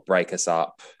 Really break us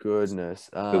up. Goodness.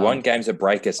 We want games that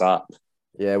break us up.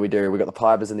 Yeah, we do. We got the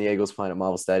Pipers and the Eagles playing at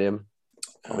Marvel Stadium.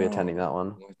 I'll be attending that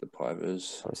one. I like the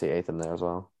Pipers. I see Ethan there as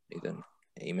well. Ethan.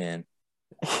 Amen.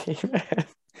 You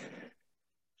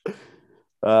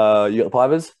got the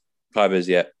Pipers? Pipers,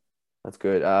 yeah. That's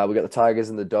good. We got the Tigers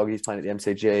and the Doggies playing at the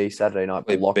MCG Saturday night.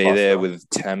 We'll be there with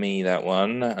Tammy, that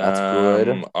one. That's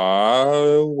good.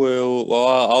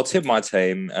 I'll tip my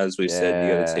team. As we said,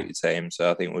 you got to tip your team. So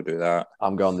I think we'll do that.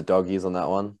 I'm going the Doggies on that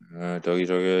one.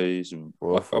 Doggies.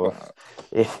 Woof, woof.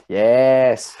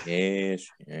 Yes. Yes.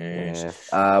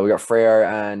 Yeah. We got Freo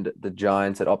and the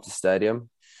Giants at Optus Stadium.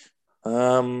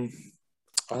 I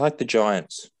like the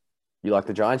Giants. You like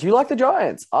the Giants? You like the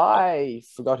Giants. I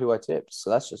forgot who I tipped, so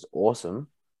that's just awesome.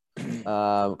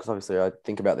 Because obviously I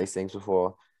think about these things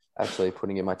before actually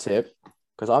putting in my tip.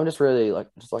 Because I'm just really like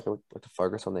to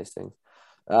focus on these things.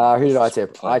 Who did I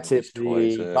tip? I tipped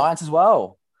the Giants as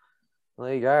well.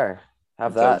 There you go.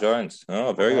 Have that. Giants.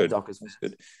 Oh, very good. Dockers. That's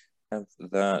good. Have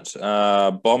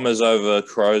that. Bombers over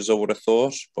Crows, I would have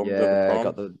thought. Bombers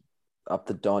got up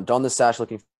the Don the Sash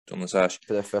looking on the Sash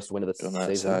for their first win of the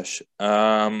season. Sash.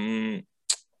 The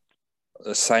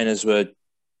Sainers were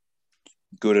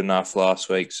good enough last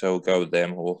week, so we'll go with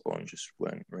them. Hawthorn just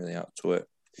weren't really up to it.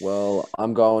 Well,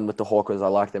 I'm going with the Hawkers. I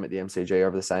like them at the MCG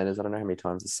over the Sainers. I don't know how many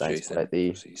times the Saints played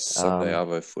the Sunday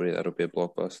Arvo footy. That'll be a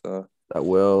blockbuster. That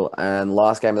will. And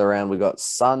last game of the round, we got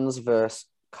Suns versus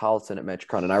Carlton at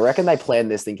Metricon. And I reckon they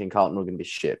planned this thinking Carlton were going to be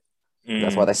shit.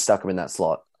 That's why they stuck them in that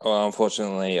slot. Well,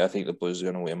 unfortunately, I think the Blues are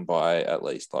going to win by at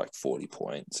least like 40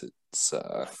 points. It's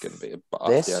going to be a bath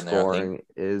Their down there. Their scoring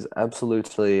is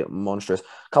absolutely monstrous.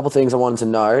 A couple things I wanted to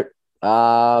note.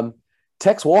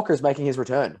 Tex Walker is making his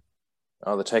return.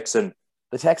 Oh, the Texan.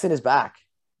 The Texan is back.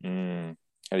 Had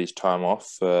his time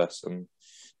off for some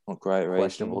not great reasons.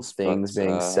 Questionable things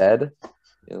being said.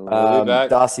 Yeah,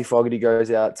 Darcy Fogarty goes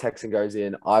out. Texan goes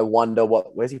in. I wonder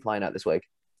where's he playing at this week?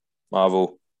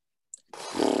 Marvel.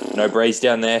 No Breeze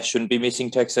down there. Shouldn't be missing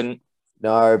Texan.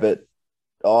 No, but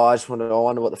I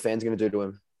wonder what the fans are going to do to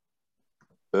him.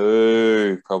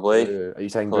 Boo, probably. Boo. Are you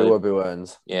saying boo or boo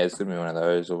earns? Yeah, it's going to be one of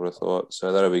those, I would have thought.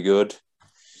 So that'll be good.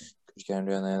 Good game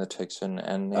down there, the Texan.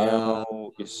 And now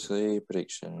your silly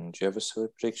prediction. Do you have a silly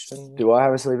prediction? Do I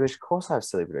have a silly prediction? Of course I have a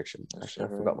silly prediction. Actually, I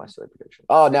forgot my silly prediction.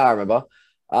 Oh, now I remember.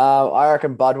 I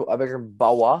reckon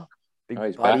Bawa.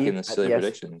 He's back in the silly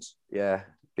predictions. Yeah.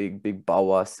 Big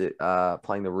Bawa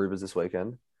playing the Rubers this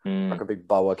weekend. Like a big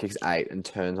Bawa kicks 8 and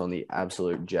turns on the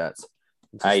absolute Jets.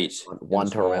 8. One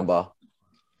to remember.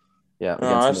 Yeah,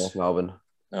 against North Melbourne.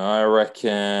 I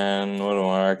reckon. What do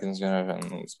I reckon is going to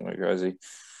happen? It's going to be crazy.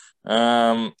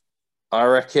 I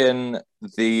reckon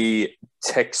the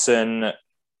Texan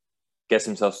gets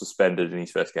himself suspended in his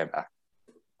first game back.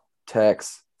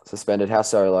 Tex suspended. How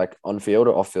so? Like on field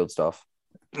or off field stuff?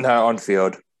 No, on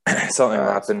field. Something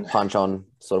will happen. Punch on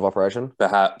sort of operation?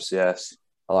 Perhaps, yes.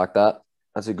 I like that.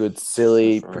 That's a good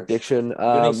silly prediction.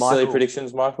 Any silly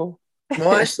predictions, Michael?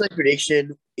 My silly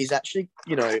prediction is actually,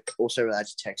 also related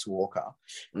to Tex Walker.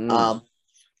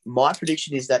 My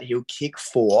prediction is that he'll kick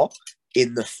 4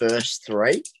 in the first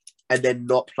 3 and then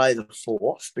not play the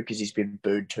 4th because he's been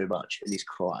booed too much and he's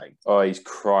crying. Oh, he's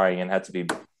crying and had to be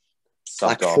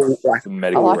sucked off for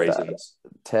medical reasons.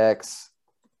 That. Tex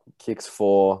kicks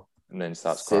 4. And then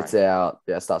starts sits crying. Out.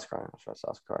 Yeah, starts crying.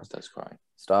 Starts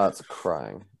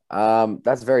crying.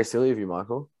 That's very silly of you,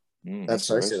 Michael. That's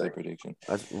so silly. Prediction.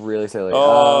 That's really silly.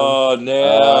 Oh,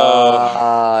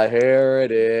 no. Here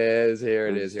it is.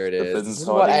 This is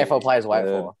what AFL players wait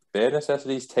for. Bare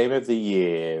Necessities Team of the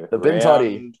Year. The Bin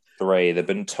Toddy. 3, the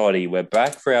Bentotti. We're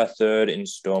back for our third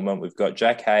installment. We've got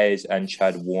Jack Hayes and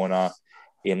Chad Warner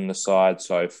in the side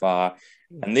so far.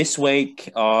 And this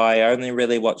week, I only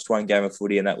really watched one game of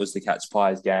footy, and that was the Cats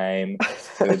Pies game.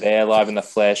 We were there live in the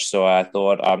flesh, so I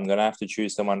thought I'm going to have to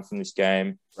choose someone from this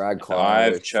game. Brad So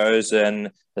I've chosen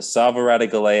the Salva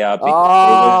Radaglia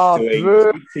Oh, because he was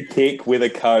doing kick to kick with a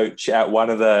coach at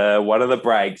one of the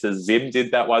breaks, as Zim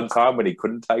did that one time when he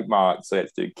couldn't take marks, so he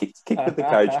had to do kick to kick with the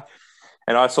coach.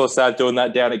 And I saw Sav doing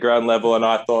that down at ground level, and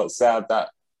I thought, Sav,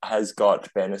 that has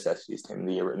got bare necessities team of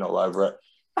the year written all over it.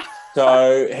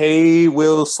 So he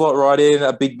will slot right in,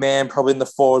 a big man, probably in the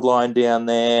forward line down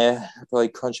there, probably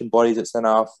crunching bodies at centre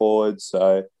half forward.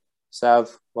 So,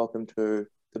 Sav, welcome to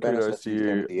the Kudos to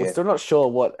you. We're still not sure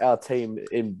what our team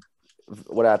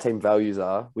values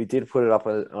are. We did put it up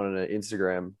on an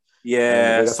Instagram.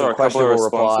 Yeah, we got saw some a couple of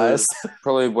responses. replies.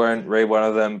 Probably won't read one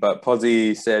of them, but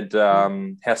Posy said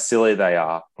how silly they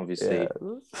are, obviously.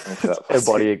 Yeah.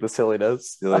 Embodying the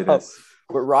silliness. But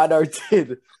Rhino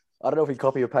did. I don't know if he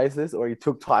copy or paste this or he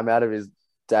took time out of his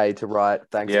day to write.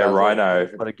 Thanks. Yeah, Basil. Rhino.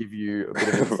 I want to give you a bit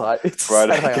of insight.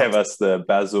 Rhino gave us the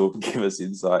Basil, give us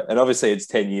insight. And obviously it's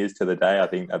 10 years to the day, I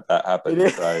think, that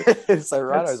happened. So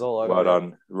Rhino's all over. Well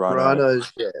done.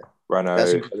 Rhino's, yeah. Rhino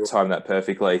timed that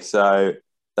perfectly. So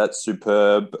that's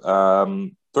superb.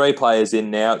 3 players in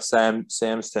now. It's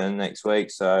Sam's turn next week.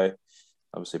 So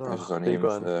obviously pressure's on him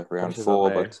for round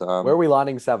 4. But where are we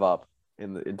lining Sav up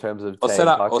in terms of I'll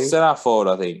set our forward,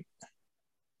 I think.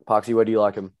 Parksy, where do you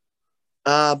like him?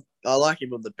 I like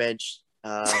him on the bench,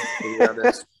 to be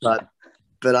honest.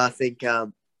 But I think, I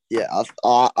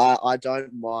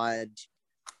don't mind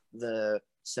the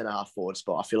centre half forward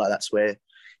spot. I feel like that's where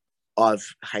I've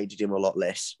hated him a lot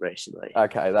less recently.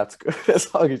 Okay, that's good.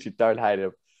 As long as you don't hate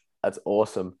him, that's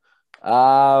awesome.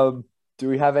 Do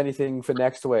we have anything for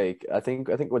next week? I think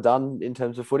we're done in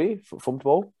terms of footy,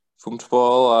 football.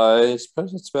 Football, I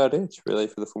suppose that's about it, really,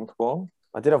 for the football.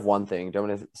 I did have one thing. Do you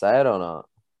want me to say it or not?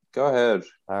 Go ahead.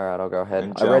 All right, I'll go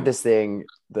ahead. I read this thing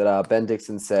that Ben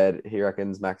Dixon said he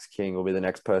reckons Max King will be the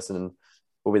next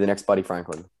Buddy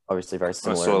Franklin. Obviously, very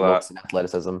similar in looks and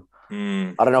athleticism.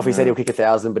 I don't know if he said he'll kick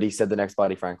 1,000, but he said the next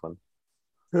Buddy Franklin.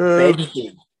 Ben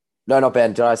King. No, not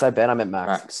Ben. Did I say Ben? I meant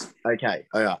Max. Okay.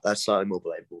 Oh, yeah. That's slightly more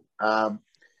believable.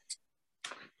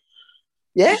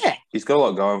 Yeah. He's got a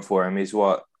lot going for him. He's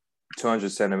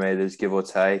 200 centimeters, give or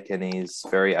take, and he's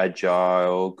very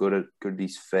agile, good at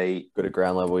his feet, good at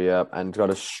ground level, yeah, and got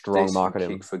a strong mark at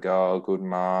him. Kick for goal, good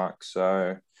mark.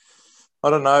 So I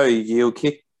don't know. He'll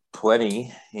kick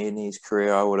plenty in his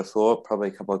career. I would have thought probably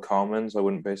a couple of Colemans. I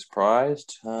wouldn't be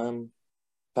surprised,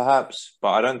 perhaps, but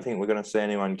I don't think we're going to see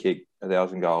anyone kick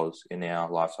 1,000 goals in our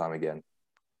lifetime again.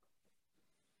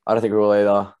 I don't think we will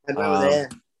either. And we were there.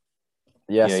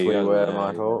 Yes, we were,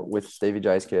 Michael, with Stevie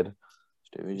J's kid.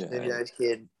 Stevie J's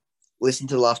kid. Listen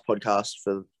to the last podcast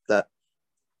for that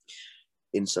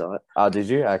insight. Oh, did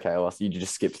you? Okay, well, you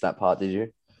just skipped that part, did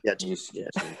you? Yeah.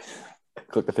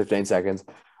 Click the 15 seconds.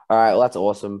 All right, well, that's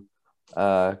awesome.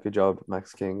 Good job,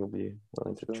 Max King. Will be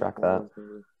willing to track that.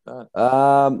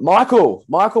 Michael.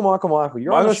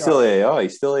 You're on the show. Still here. Oh,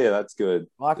 he's still here. That's good.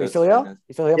 Michael, you still here?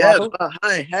 You still here, yeah, Michael?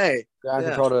 Hey. Ground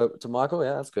control to Michael.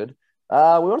 Yeah, that's good. We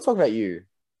want to talk about you.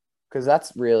 Because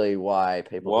that's really why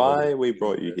people... Why we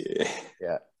brought you here.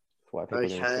 Yeah. Why people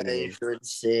okay, if you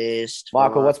insist.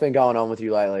 Michael, what's been going on with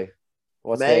you lately?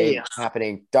 What's been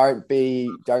happening? Don't be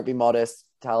modest.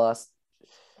 Tell us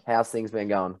how's things been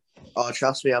going. Oh,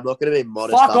 trust me, I'm not going to be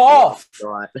modest. Fuck off!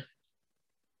 Right.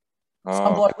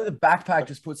 Some bloke with a backpack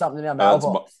just put something in our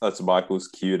mailbox. That's Michael's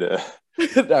cue to...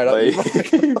 No,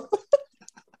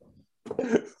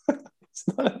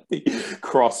 It's not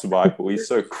cross, Michael. He's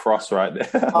so cross right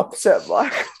now. Upset,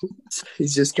 Michael.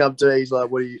 He's just come to me. He's like,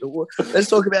 "What are you? Let's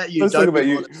talk about you." Let's talk about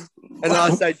you. And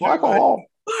I say, "Fuck off."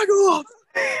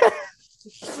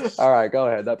 All right, go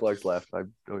ahead. That bloke's left.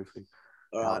 I'm obviously.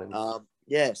 All right.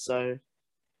 Yeah. So,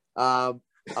 I've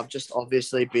just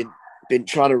obviously been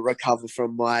trying to recover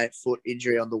from my foot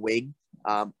injury on the wing.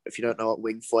 If you don't know what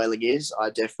wing foiling is, I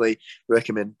definitely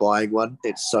recommend buying one.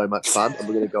 It's so much fun. And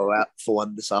we're going to go out for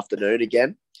one this afternoon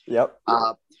again. Yep.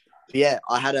 Yeah,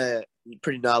 I had a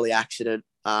pretty gnarly accident,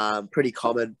 pretty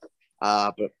common.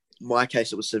 But in my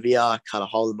case, it was severe. I cut a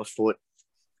hole in my foot.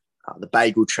 The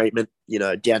bagel treatment,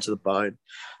 down to the bone.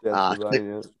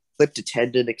 Clipped a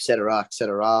tendon, etc.,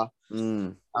 etc.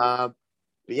 But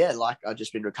yeah, I've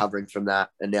just been recovering from that,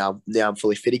 and now I'm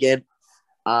fully fit again.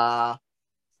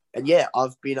 And yeah,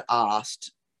 I've been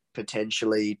asked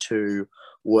potentially to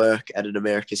work at an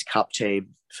America's Cup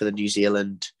team for the New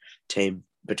Zealand team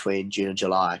between June and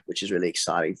July, which is really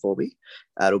exciting for me.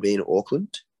 It'll be in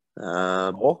Auckland.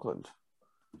 Auckland.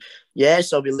 Yeah,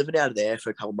 so I'll be living out of there for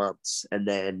a couple months, and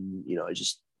then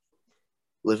just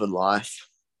living life.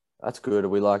 That's good.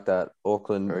 We like that.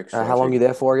 Auckland. Very How long are you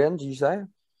there for again? Did you say?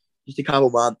 Just a couple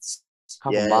months.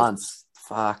 Couple months.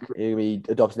 Fuck. You're gonna be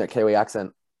adopting that Kiwi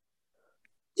accent.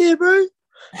 Yeah, bro.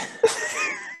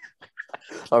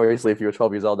 Obviously, if you were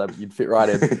 12 years old, you'd fit right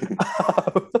in.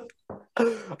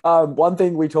 One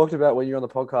thing we talked about when you were on the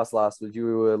podcast last was you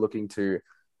were looking to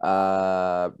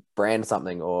brand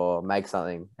something or make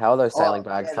something. How are those sailing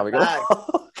bags coming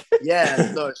along?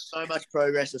 Yeah, no, so much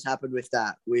progress has happened with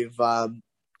that. We've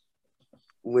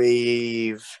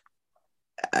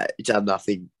done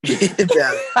nothing. It's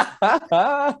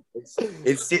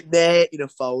sitting there in a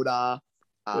folder,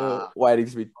 waiting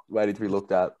to be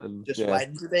looked at, and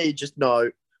waiting to be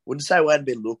wouldn't say waiting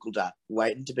to be looked at,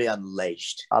 waiting to be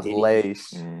unleashed.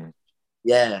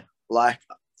 Yeah, like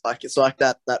it's like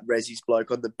that Resi's bloke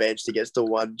on the bench that gets the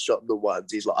one shot in the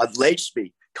ones. He's like, unleash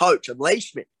me, coach,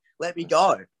 unleash me, let me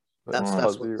go. That's what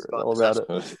all about it.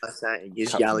 What I'm saying. He's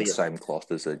Cut yelling the same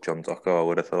cloth as a John Docker, I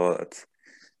would have thought. It's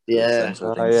yeah.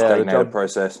 Stagnated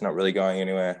process, not really going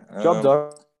anywhere. John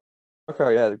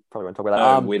Docker, yeah, probably won't talk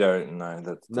about that. We don't know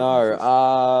that.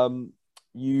 No,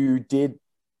 you did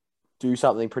do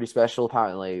something pretty special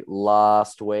apparently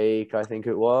last week. I think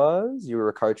it was. You were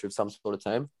a coach of some sort of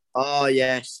team. Oh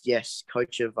yes,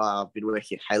 coach of. Been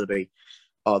working at Haileybury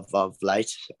of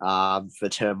late. For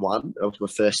term one of my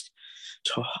first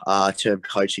term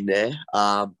coaching there.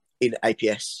 In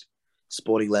APS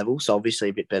sporting level, so obviously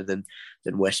a bit better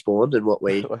than Westbourne and what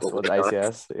we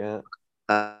ACS, yeah.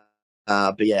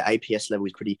 But yeah, APS level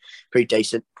is pretty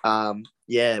decent.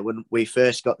 When we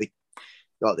first got the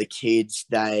kids,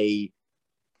 they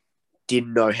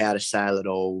didn't know how to sail at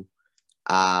all.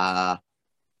 I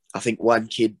think one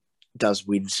kid does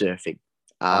windsurfing.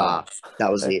 That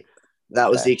was it. That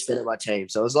was the extent of my team.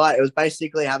 So it was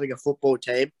basically having a football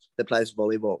team that plays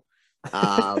volleyball.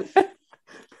 So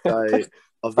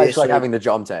obviously, it's like having the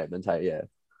John team and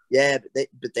yeah,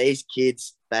 but these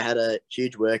kids, they had a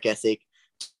huge work ethic.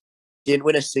 Didn't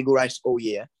win a single race all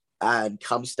year, and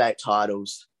come state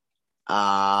titles,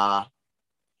 turned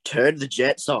the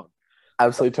Jets on.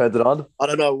 Absolutely turned it on. I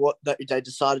don't know what they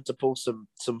decided to pull some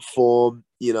form,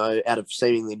 out of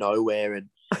seemingly nowhere, and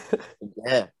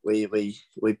yeah, we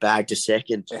bagged a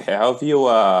second. How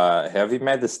have you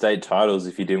made the state titles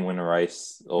if you didn't win a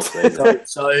race all season?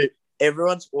 so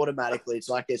everyone's automatically,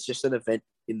 it's just an event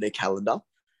in the calendar.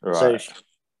 Right.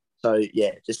 So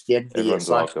yeah, just the end of the Everyone's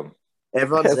year. welcome.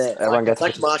 Everyone's there. Everyone gets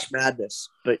like March Madness,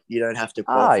 but you don't have to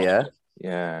qualify.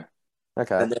 Yeah.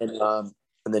 Okay. And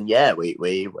then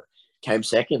we came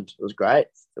second. It was great.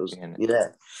 It was For don't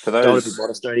want those, to be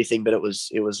modest or anything, but it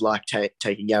was like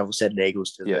taking Yarraville Said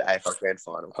Eagles to the AFL Grand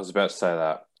Final. I was about to say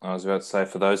that. I was about to say,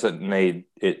 for those that need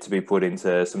it to be put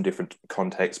into some different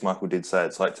context, Michael did say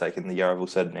it's like taking the Yarraville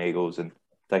Said Eagles and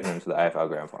taking them to the AFL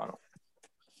Grand Final.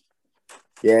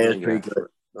 Yeah, it was pretty good.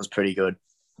 It was pretty good.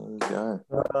 There you go.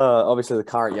 Obviously, the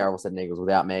current Yarraville Said Eagles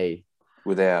without me.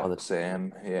 Without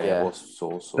Sam, or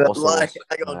Sauce. But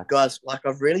hang on, guys,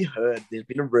 I've really heard there's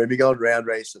been a rumour going around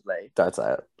recently. Don't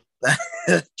say it.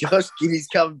 Josh Giddey's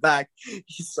coming back.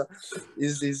 He's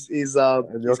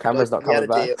your camera's not coming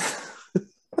back.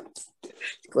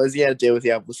 Closing out a deal with the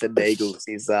Yarraville Said Eagles.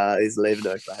 He's leaving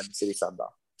Oklahoma City Thunder.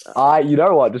 You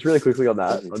know what? Just really quickly on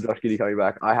that, on Josh Giddey coming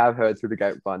back, I have heard through the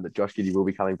grapevine that Josh Giddey will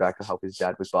be coming back to help his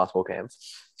dad with basketball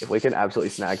camps. If we can absolutely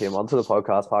snag him onto the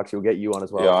podcast, Parks, we'll get you on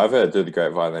as well. Yeah, I've heard through the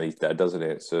grapevine that his dad doesn't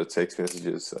answer text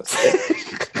messages.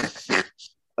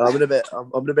 I'm gonna be that guy. I'm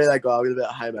gonna be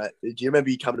like, hey mate, do you remember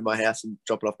you coming to my house and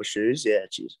dropping off my shoes? Yeah,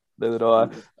 cheers. Neither do I.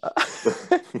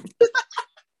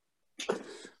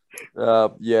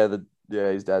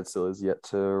 His dad still is yet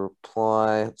to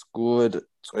reply. It's good.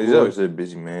 He's always a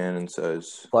busy man, and so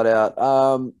is flat out.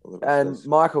 And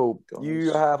Michael,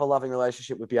 you have a loving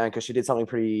relationship with Bianca. She did something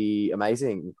pretty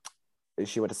amazing.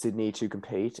 She went to Sydney to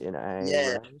compete in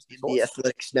the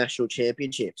Athletics National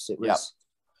Championships. It was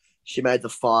she made the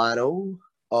final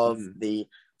of the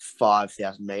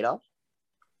 5,000 meter.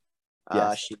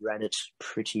 She ran it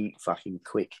pretty fucking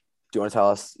quick. Do you want to tell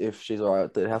us if she's all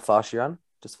right? How fast she ran?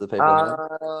 Just for the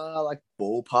people. Like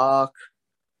ballpark,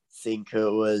 think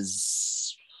it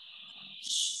was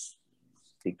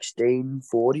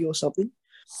 16:40 or something.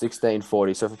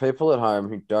 16:40. So for people at home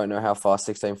who don't know how fast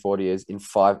 16:40 is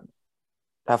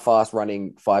how fast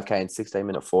running 5K in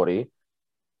 16-minute 40,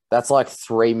 that's like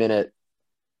 3 minute,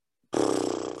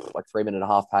 like 3 minute and a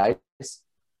half pace.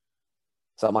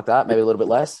 Something like that. Maybe a little bit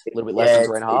less. A little bit less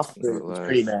than 3.5. It's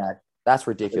pretty mad. That's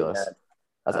ridiculous.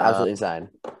 That's absolutely insane.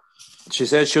 She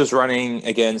said she was running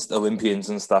against Olympians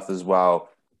and stuff as well.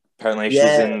 Apparently, she's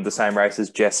Yeah. in the same race as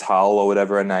Jess Hull or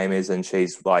whatever her name is, and she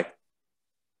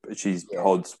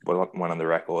holds one of the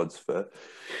records for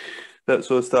that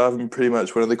sort of stuff, and pretty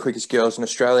much one of the quickest girls in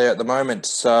Australia at the moment.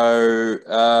 So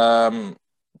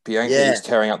Bianca is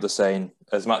tearing up the scene.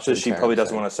 As much as she probably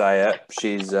doesn't want to say it,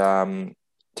 she's tearing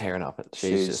up.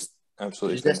 She's just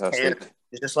absolutely she's fantastic.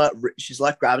 She's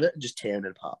like grabbing it and just tearing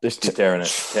it apart. just She's tearing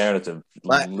it to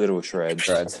little shreds.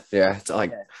 Yeah, it's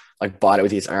like bite it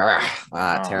with his tearing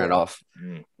it off.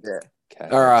 Mm. Yeah. Okay.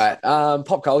 All right.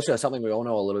 Pop culture, something we all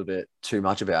know a little bit too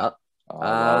much about.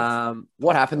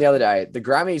 What happened the other day? The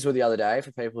Grammys were the other day,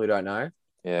 for people who don't know.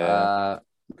 Yeah.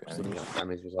 Just looking at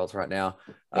Grammys results right now.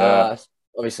 Yeah.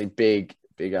 Obviously big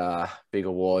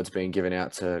awards being given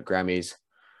out to Grammys.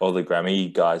 All the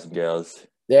Grammy guys and girls.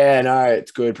 Yeah, no,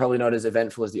 it's good. Probably not as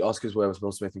eventful as the Oscars were with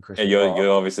Will Smith and Christian. You're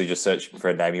obviously just searching for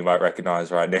a name you might recognize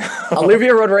right now.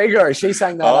 Olivia Rodrigo. She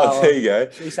sang that. Oh, there you go.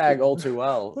 She sang All Too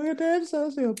Well. Look at that,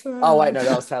 sociopath. Oh wait, no,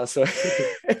 that was Taylor Swift.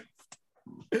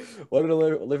 What did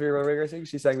Olivia Rodrigo sing?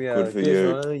 She sang the Good for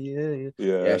you.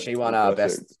 Yeah, she won our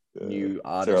perfect. best new It's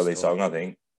artist. her early song, I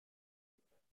think.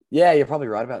 Yeah, you're probably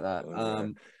right about that.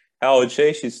 How old is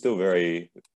she? She's still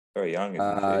very, very young.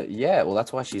 Isn't she? Yeah, well,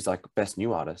 that's why she's like best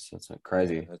new artist. That's like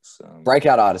crazy. Yeah, that's,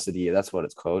 Breakout artist of the year. That's what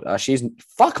it's called. She's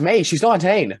 19. She's she's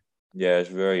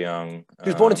very young. She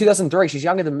was born in 2003. She's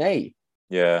younger than me.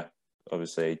 Yeah,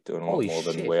 obviously doing a lot Holy more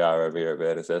than shit. we are over here at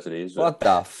Bare Necessities. What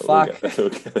the We'll fuck?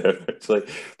 get there eventually.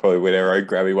 Probably win our own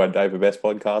Grammy one day for best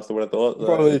podcast. I would have thought.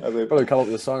 Probably come up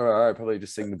with a song. All right, probably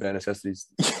just sing the Bare Necessities.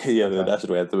 Yeah, the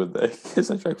national anthem and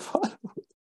the track final.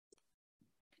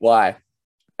 Why?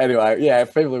 Anyway, yeah,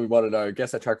 if people want to know,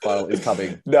 guess that track final is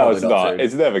coming. No, Probably it's not. soon.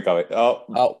 It's never coming. Oh,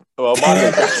 well,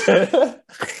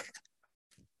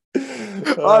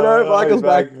 Oh no, Michael's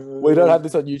back. We don't have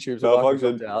this on YouTube, so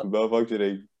Michael's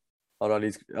Malfunctioning. Hold on,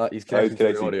 he's connected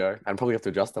to the audio, and probably have to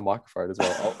adjust the microphone as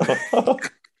well.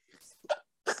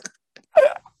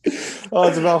 Oh,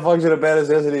 it's a malfunction of Bare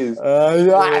Necessities.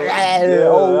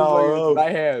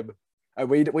 Mayhem. And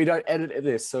we don't edit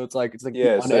this, so it's like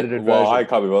Yeah, unedited well, version. I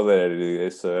can't be bothered editing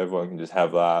this, so everyone can just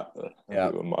have that.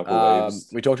 Yeah. When Michael leaves.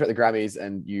 We talked about the Grammys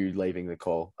and you leaving the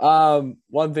call.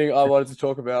 One thing I wanted to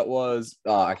talk about was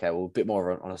a bit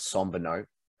more on a somber note.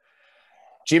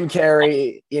 Jim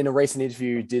Carrey, in a recent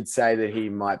interview, did say that he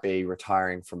might be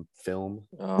retiring from film.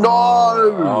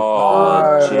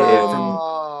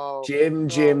 Jim.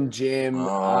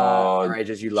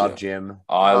 Rages, you love Jim.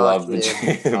 I love the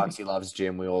Jim. Foxy loves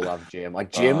Jim. We all love Jim.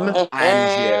 Like Jim and Jim.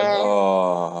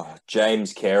 Oh,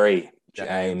 James Carey.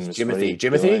 Jimothy.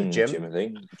 Jim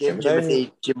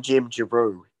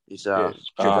Jabru. He's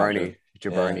Jabroni.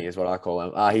 Jabroni is what I call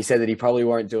him. He said that he probably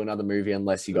won't do another movie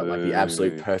unless he got like the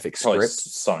absolute perfect probably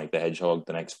script. Sonic the Hedgehog,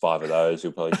 the next 5 of those.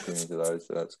 He'll probably tune into those,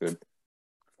 so that's good.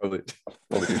 Probably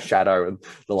do Shadow and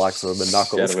the likes of the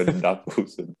Knuckles. Shadow and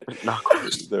Knuckles. And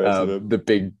Knuckles. the rest of them. The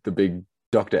big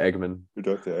Dr. Eggman.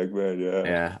 Dr. Eggman, yeah.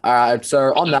 Yeah. All right.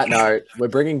 So on that note, we're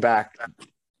bringing back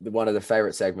one of the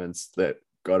favorite segments that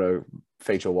got to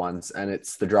feature once, and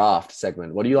it's the draft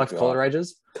segment. What do you like to call it,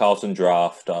 Rages? Carlton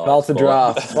Draft. Carlton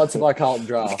Draft. Sponsored by Carlton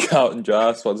Draft. Carlton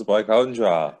Draft, sponsored by Carlton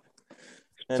Draft.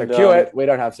 And, so cue it. We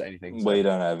don't have anything. We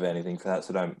don't have anything for that,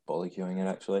 so don't bother queuing it,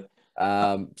 actually.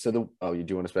 You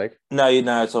do want to speak? No,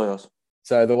 it's all yours.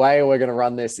 So the way we're going to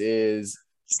run this is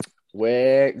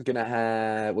we're going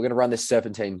to run this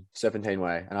Serpentine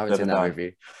way, and I haven't seen that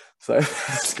movie, so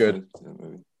it's good.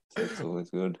 It's always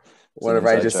good. When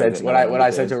I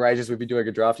said to Rages we'd be doing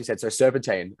a draft, he said, so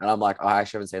Serpentine. And I'm like, I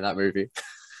actually haven't seen that movie.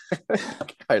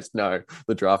 Guys, no,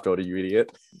 the draft order, you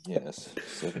idiot. Yes.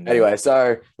 Anyway,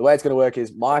 so the way it's going to work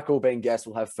is Michael, being guest,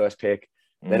 will have first pick.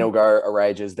 Then he'll go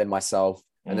Rages, then myself,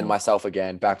 and then myself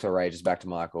again, back to Rages, back to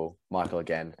Michael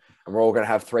again. And we're all going to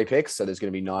have 3 picks. So there's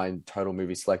going to be 9 total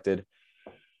movies selected.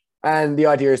 And the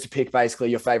idea is to pick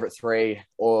basically your favorite 3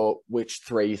 or which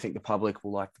 3 you think the public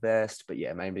will like the best. But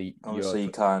yeah, maybe obviously you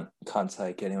can't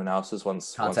take anyone else's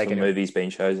once the movie's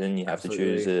been chosen. You have to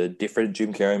choose a different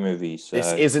Jim Carrey movie. So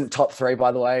this isn't top 3,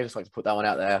 by the way. Just like to put that one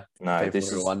out there. No,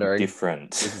 this is different.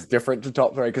 This is different to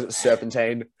top 3 because it's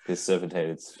Serpentine. It's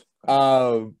Serpentine.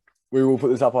 We will put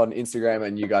this up on Instagram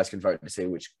and you guys can vote to see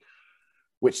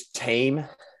which team,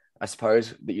 I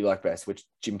suppose, that you like best. Which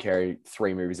Jim Carrey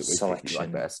 3 movies that we think you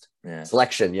like best. Yeah.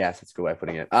 Selection, yes, that's a good way of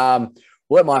putting it. We'll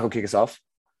let Michael kick us off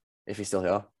if he's still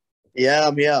here. Yeah,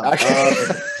 I'm here.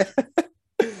 Okay.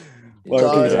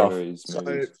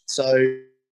 So, are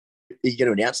you going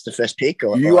to announce the first pick?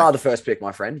 Or you are the first pick,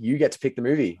 my friend. You get to pick the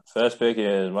movie. First pick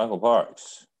is Michael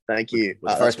Parks. Thank you.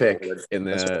 With the first That's what I pick wanted. in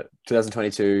the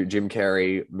 2022 Jim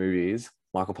Carrey movies,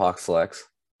 Michael Parks selects.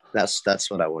 That's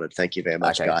what I wanted. Thank you very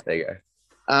much, Okay, guys. there you go.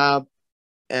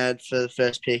 And for the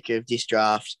first pick of this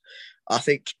draft, I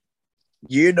think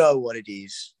you know what it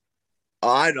is.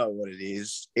 I know what it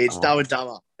is. It's Dumb and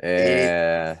Dumber.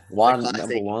 Yeah, number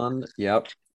classic. one. Yep,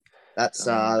 That's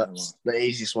the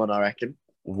easiest one, I reckon.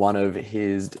 one of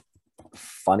his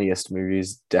funniest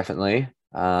movies, definitely.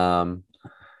 For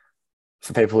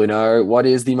people who know, what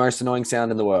is the most annoying sound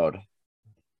in the world?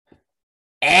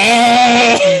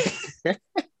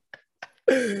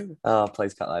 Oh,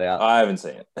 please cut that out. I haven't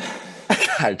seen it.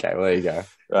 Okay, well, there you go.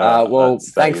 Well,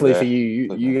 thankfully for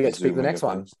you, you get to pick the next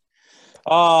one.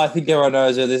 Oh, I think everyone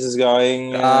knows where this is going.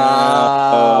 Where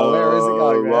is it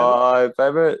going, man? My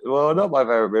favorite, well, not my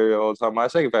favorite movie of all time. My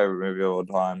second favorite movie of all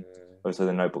time. Obviously,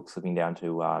 The Notebook slipping down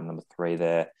to number 3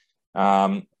 there.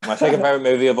 My second favorite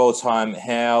movie of all time,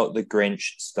 How the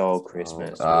Grinch Stole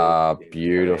Christmas.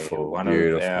 Beautiful. One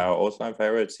beautiful. of our all-time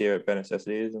favorites here at Bare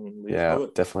Necessities. And yeah,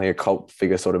 definitely a cult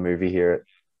figure sort of movie here at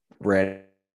Rare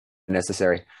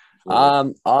Necessary.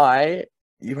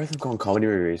 You both have gone comedy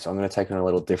movies, so I'm going to take on a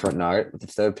little different note with the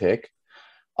third pick.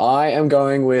 I am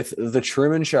going with The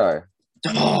Truman Show.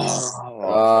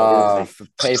 For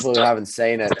people who haven't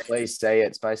seen it, please see it.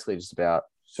 It's basically just about...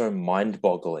 So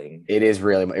mind-boggling. It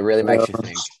really makes you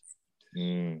think.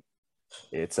 Mm.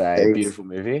 It's a beautiful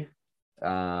movie.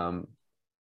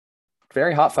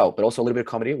 Very heartfelt, but also a little bit of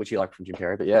comedy, which you like from Jim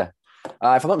Carrey. But yeah,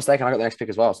 if I'm not mistaken, I got the next pick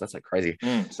as well, so that's like crazy.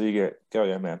 So you go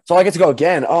again, man. So I get to go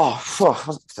again. I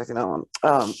wasn't expecting that one.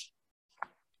 I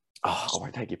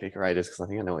won't take your pick, Raiders, because I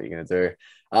think I know what you're going to do.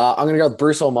 I'm going to go with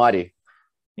Bruce Almighty.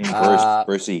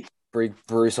 Brucey.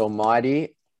 Bruce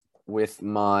Almighty with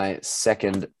my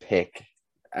second pick.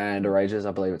 And Raiders,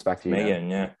 I believe it's back to you. Megan,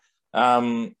 yeah.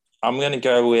 I'm going to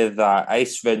go with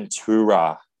Ace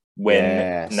Ventura,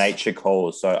 When Nature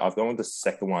Calls. So I've gone with the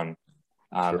second one.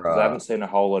 Because I haven't seen a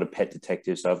whole lot of Pet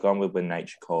Detective, so I've gone with When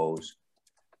Nature Calls.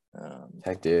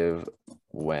 Detective,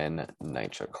 When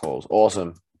Nature Calls.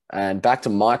 Awesome. And back to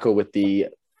Michael with the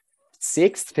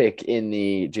sixth pick in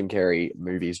the Jim Carrey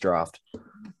movies draft.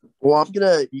 Well,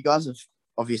 you guys have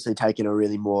obviously taken a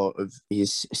really more of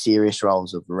his serious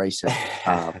roles of recent.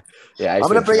 I'm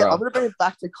gonna bring it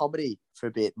back to comedy for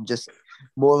a bit and just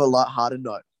more of a light-hearted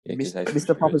note. Yeah,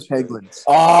 Mr. Popper's Penguins.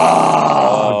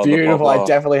 Oh, beautiful! I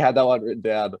definitely had that one written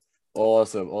down.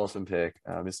 Awesome pick,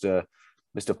 Mr.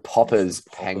 Popper's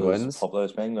Penguins.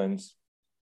 Popper's Penguins.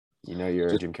 You know you're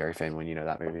a Jim Carrey fan when you know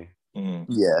that movie. Mm.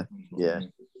 Yeah,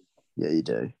 you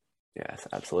do. Yes,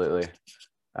 absolutely.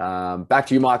 Back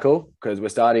to you, Michael, because we're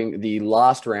starting the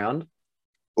last round.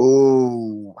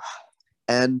 Oh,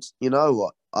 and you know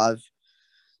what? I've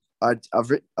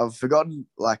forgotten.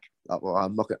 Like, well,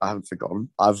 I haven't forgotten.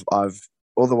 I've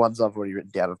all the ones I've already written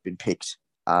down have been picked.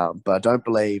 But I don't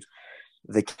believe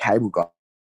the Cable Guy.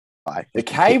 The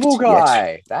Cable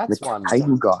Guy. That's the one.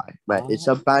 Cable Guy, mate. It's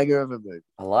a banger of a movie.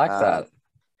 I like that.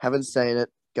 Haven't seen it.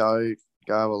 Go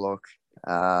have a look.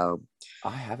 I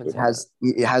haven't. It has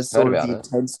sort of the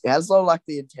intense. It has sort of like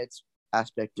the intense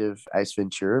aspect of Ace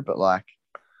Ventura, but like,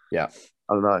 yeah,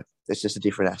 I don't know. It's just a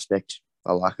different aspect.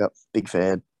 I like it. Big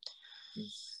fan.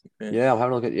 Yeah, I'm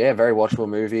having a look at very watchable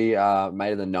movie.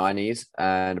 Made in the 90s,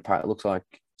 and apparently it looks like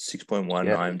 6.1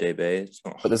 IMDb. It's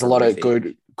not, but there's a lot of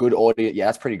good audio. Yeah,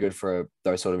 that's pretty good for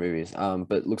those sort of movies.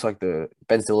 But it looks like the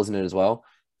Ben Stiller's in it as well.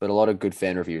 But a lot of good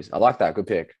fan reviews. I like that. Good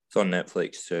pick. It's on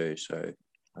Netflix too, so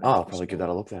I'll probably give that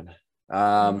a look then.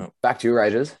 Back to you,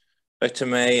 Rages. Back to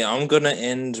me. I'm gonna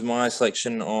end my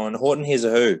selection on Horton Hears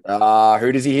a Who.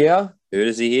 Who does he hear? Who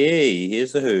does he hear? He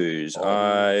hears the Who's.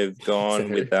 I've gone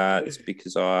with that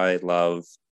because I love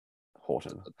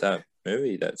Horton. That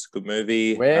movie. That's a good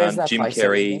movie. Where's that Jim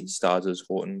Carrey stars as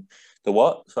Horton. The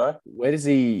what? Sorry? Where does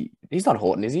he... He's not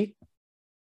Horton, is he?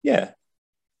 Yeah.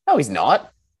 No, he's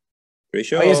not. Pretty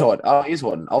sure. Oh, he is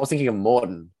Horton. I was thinking of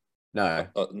Morton. No.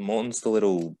 Morton's the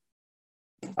little...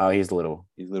 Oh, he's the little...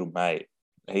 His little mate.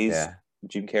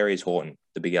 Jim Carrey's Horton,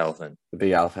 the big elephant. The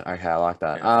big elephant. Okay, I like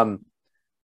that. Yeah.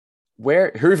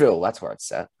 Whoville, that's where it's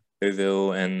set.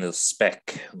 Whoville and the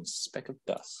Speck of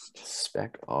Dust.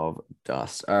 Speck of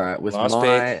Dust. All right, with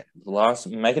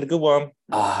make it a good one.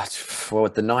 Well,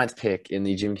 with the ninth pick in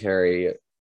the Jim Carrey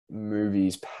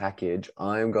movies package,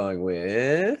 I'm going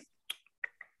with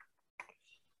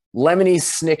Lemony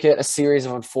Snicket, A Series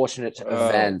of Unfortunate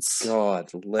Events. God,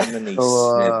 Lemony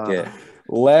Snicket.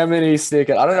 Lemony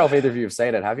Snicket. I don't know if either of you have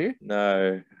seen it. Have you?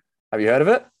 No. Have you heard of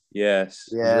it? Yes.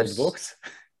 Have you read the books?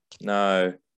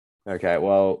 No. Okay,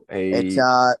 well, there's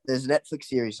a Netflix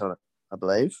series on it, I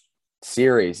believe.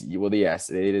 Series? Well, yes,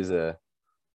 it is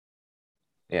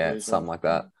Yeah, Who's something on? like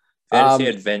that. Fantasy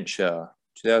Adventure,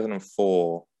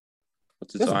 2004.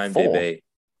 What's its 2004? IMDb?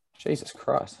 Jesus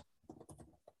Christ.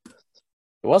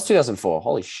 It was 2004.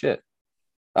 Holy shit.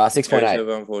 6.8. Series of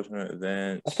Unfortunate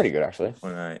Events. That's pretty good, actually.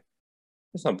 6.8.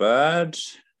 That's not bad.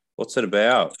 What's it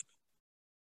about?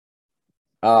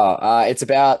 It's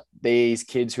about these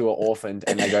kids who are orphaned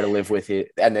and they go to live with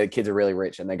it, and the kids are really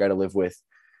rich and they go to live with.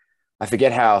 I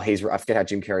forget how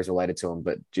Jim Carrey's related to him,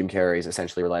 but Jim Carrey is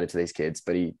essentially related to these kids,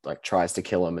 but he like tries to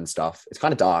kill them and stuff. It's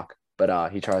kind of dark,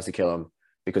 but he tries to kill them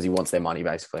because he wants their money,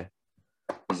 basically.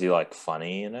 Is he like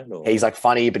funny in it? Or He's like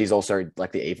funny, but he's also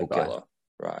like the evil guy. killer?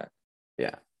 Right.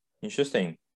 Yeah.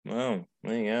 Interesting. Well,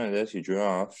 there you go. There's your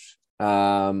draft.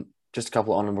 Just a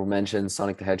couple of honorable mentions: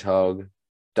 Sonic the Hedgehog,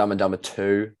 Dumb and Dumber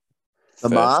 2, The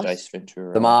First Mask? Ace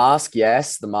Ventura. The Mask,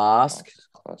 yes, The Mask,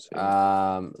 Classic.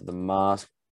 The Mask,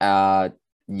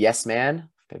 Yes Man.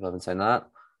 People haven't seen that,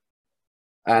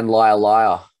 and Liar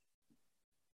Liar.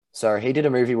 So he did a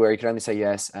movie where he could only say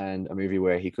yes, and a movie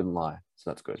where he couldn't lie. So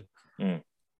that's good. No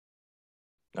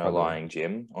Probably. lying,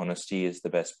 Jim. Honesty is the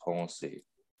best policy,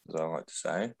 as I like to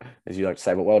say. As you like to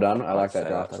say, but well done. I like say that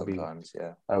draft. That'll sometimes.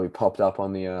 Yeah. be popped up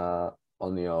on the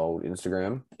old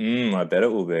Instagram. I bet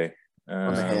it will be.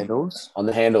 On the handles. On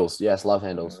the handles, yes, love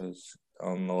handles.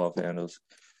 On the love handles.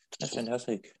 That's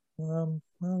fantastic. What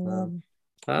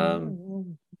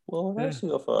else you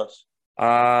got for us?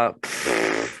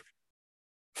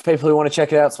 For people who want to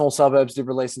check it out, Small Suburbs did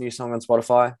release a new song on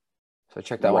Spotify. So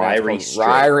check that one out. Ryrie It's called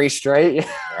Ryrie Street.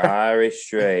 Ryrie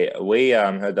Street. We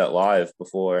heard that live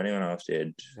before anyone else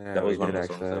did. Yeah, that was we one of did the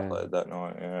songs actually, I played that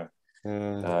night. Yeah.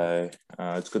 Yeah. So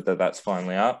it's good that that's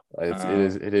finally up.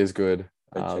 It is good.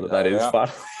 Check That is out. fun.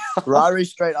 Ryrie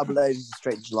Street, I believe, is a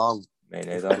straight to Geelong. Me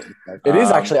neither. It is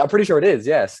actually. I'm pretty sure it is.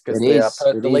 Yes, because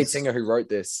It the lead is. singer who wrote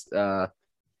this, I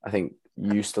think,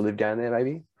 used to live down there.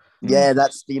 Maybe. Yeah,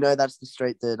 that's the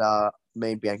street that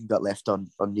me and Bianca got left on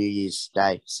New Year's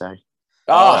Day. So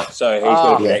So he's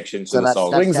got a Oh. connection to So the that's-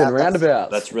 song. that's- Swings and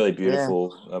roundabouts. That's really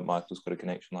beautiful. That Michael's got a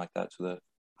connection like that to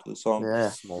the song. yeah,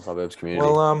 Small Suburbs community.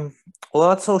 Well,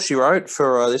 that's all she wrote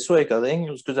for this week. I think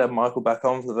it was good to have Michael back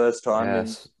on for the first time.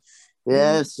 yes.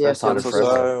 yes. First time In in or forever.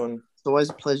 so, and It's always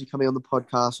a pleasure coming on the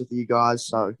podcast with you guys.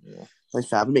 So yeah. thanks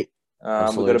for having me. We've got a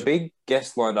Absolutely. big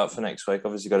guest lined up for next week.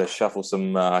 Obviously, got to shuffle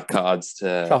some cards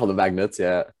to Shuffle the magnets.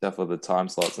 Yeah. shuffle the time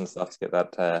slots and stuff to get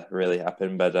that to really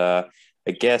happen. But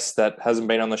a guest that hasn't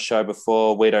been on the show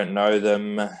before, we don't know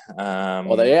them.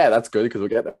 That's good because we'll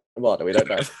get them. Well, we don't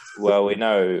know. Well, we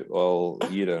know. Well,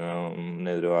 you don't know,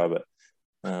 neither do I. But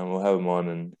we'll have him on,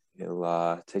 and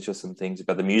he'll teach us some things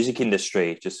about the music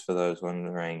industry. Just for those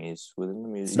wondering, he's within the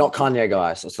music. It's not Kanye,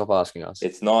 guys. So stop asking us.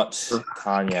 It's not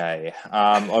Kanye.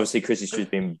 Obviously, Chrissy Stu's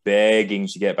been begging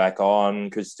to get back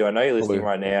on. Chrissy Stu, I know you're listening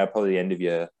right now. Probably the end of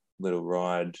your little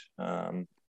ride.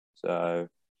 So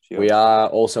We are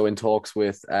also in talks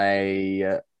with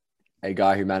a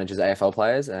guy who manages AFL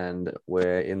players, and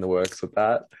we're in the works with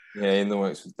that. Yeah, in the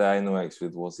works with that. In the works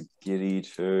with Was It Giddy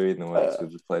too. In the works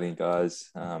with plenty of guys.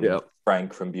 Yep.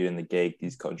 Frank from Beauty and the Geek.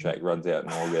 His contract runs out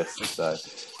in August, so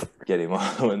get him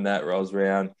on when that rolls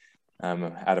around.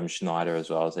 Adam Schneider as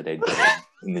well as I did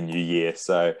in the new year.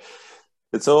 So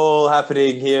it's all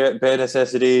happening here at Bare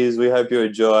Necessities. We hope you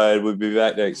enjoyed. We'll be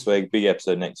back next week. Big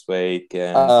episode next week.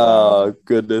 And, Oh,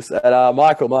 goodness. And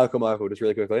Michael, just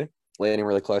really quickly, leaning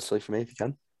really closely for me if you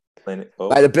can. May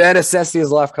the bare necessity of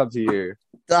life come to you.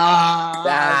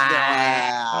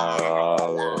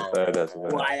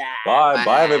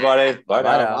 Bye, everybody. Bye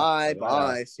now.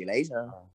 Bye. See you later.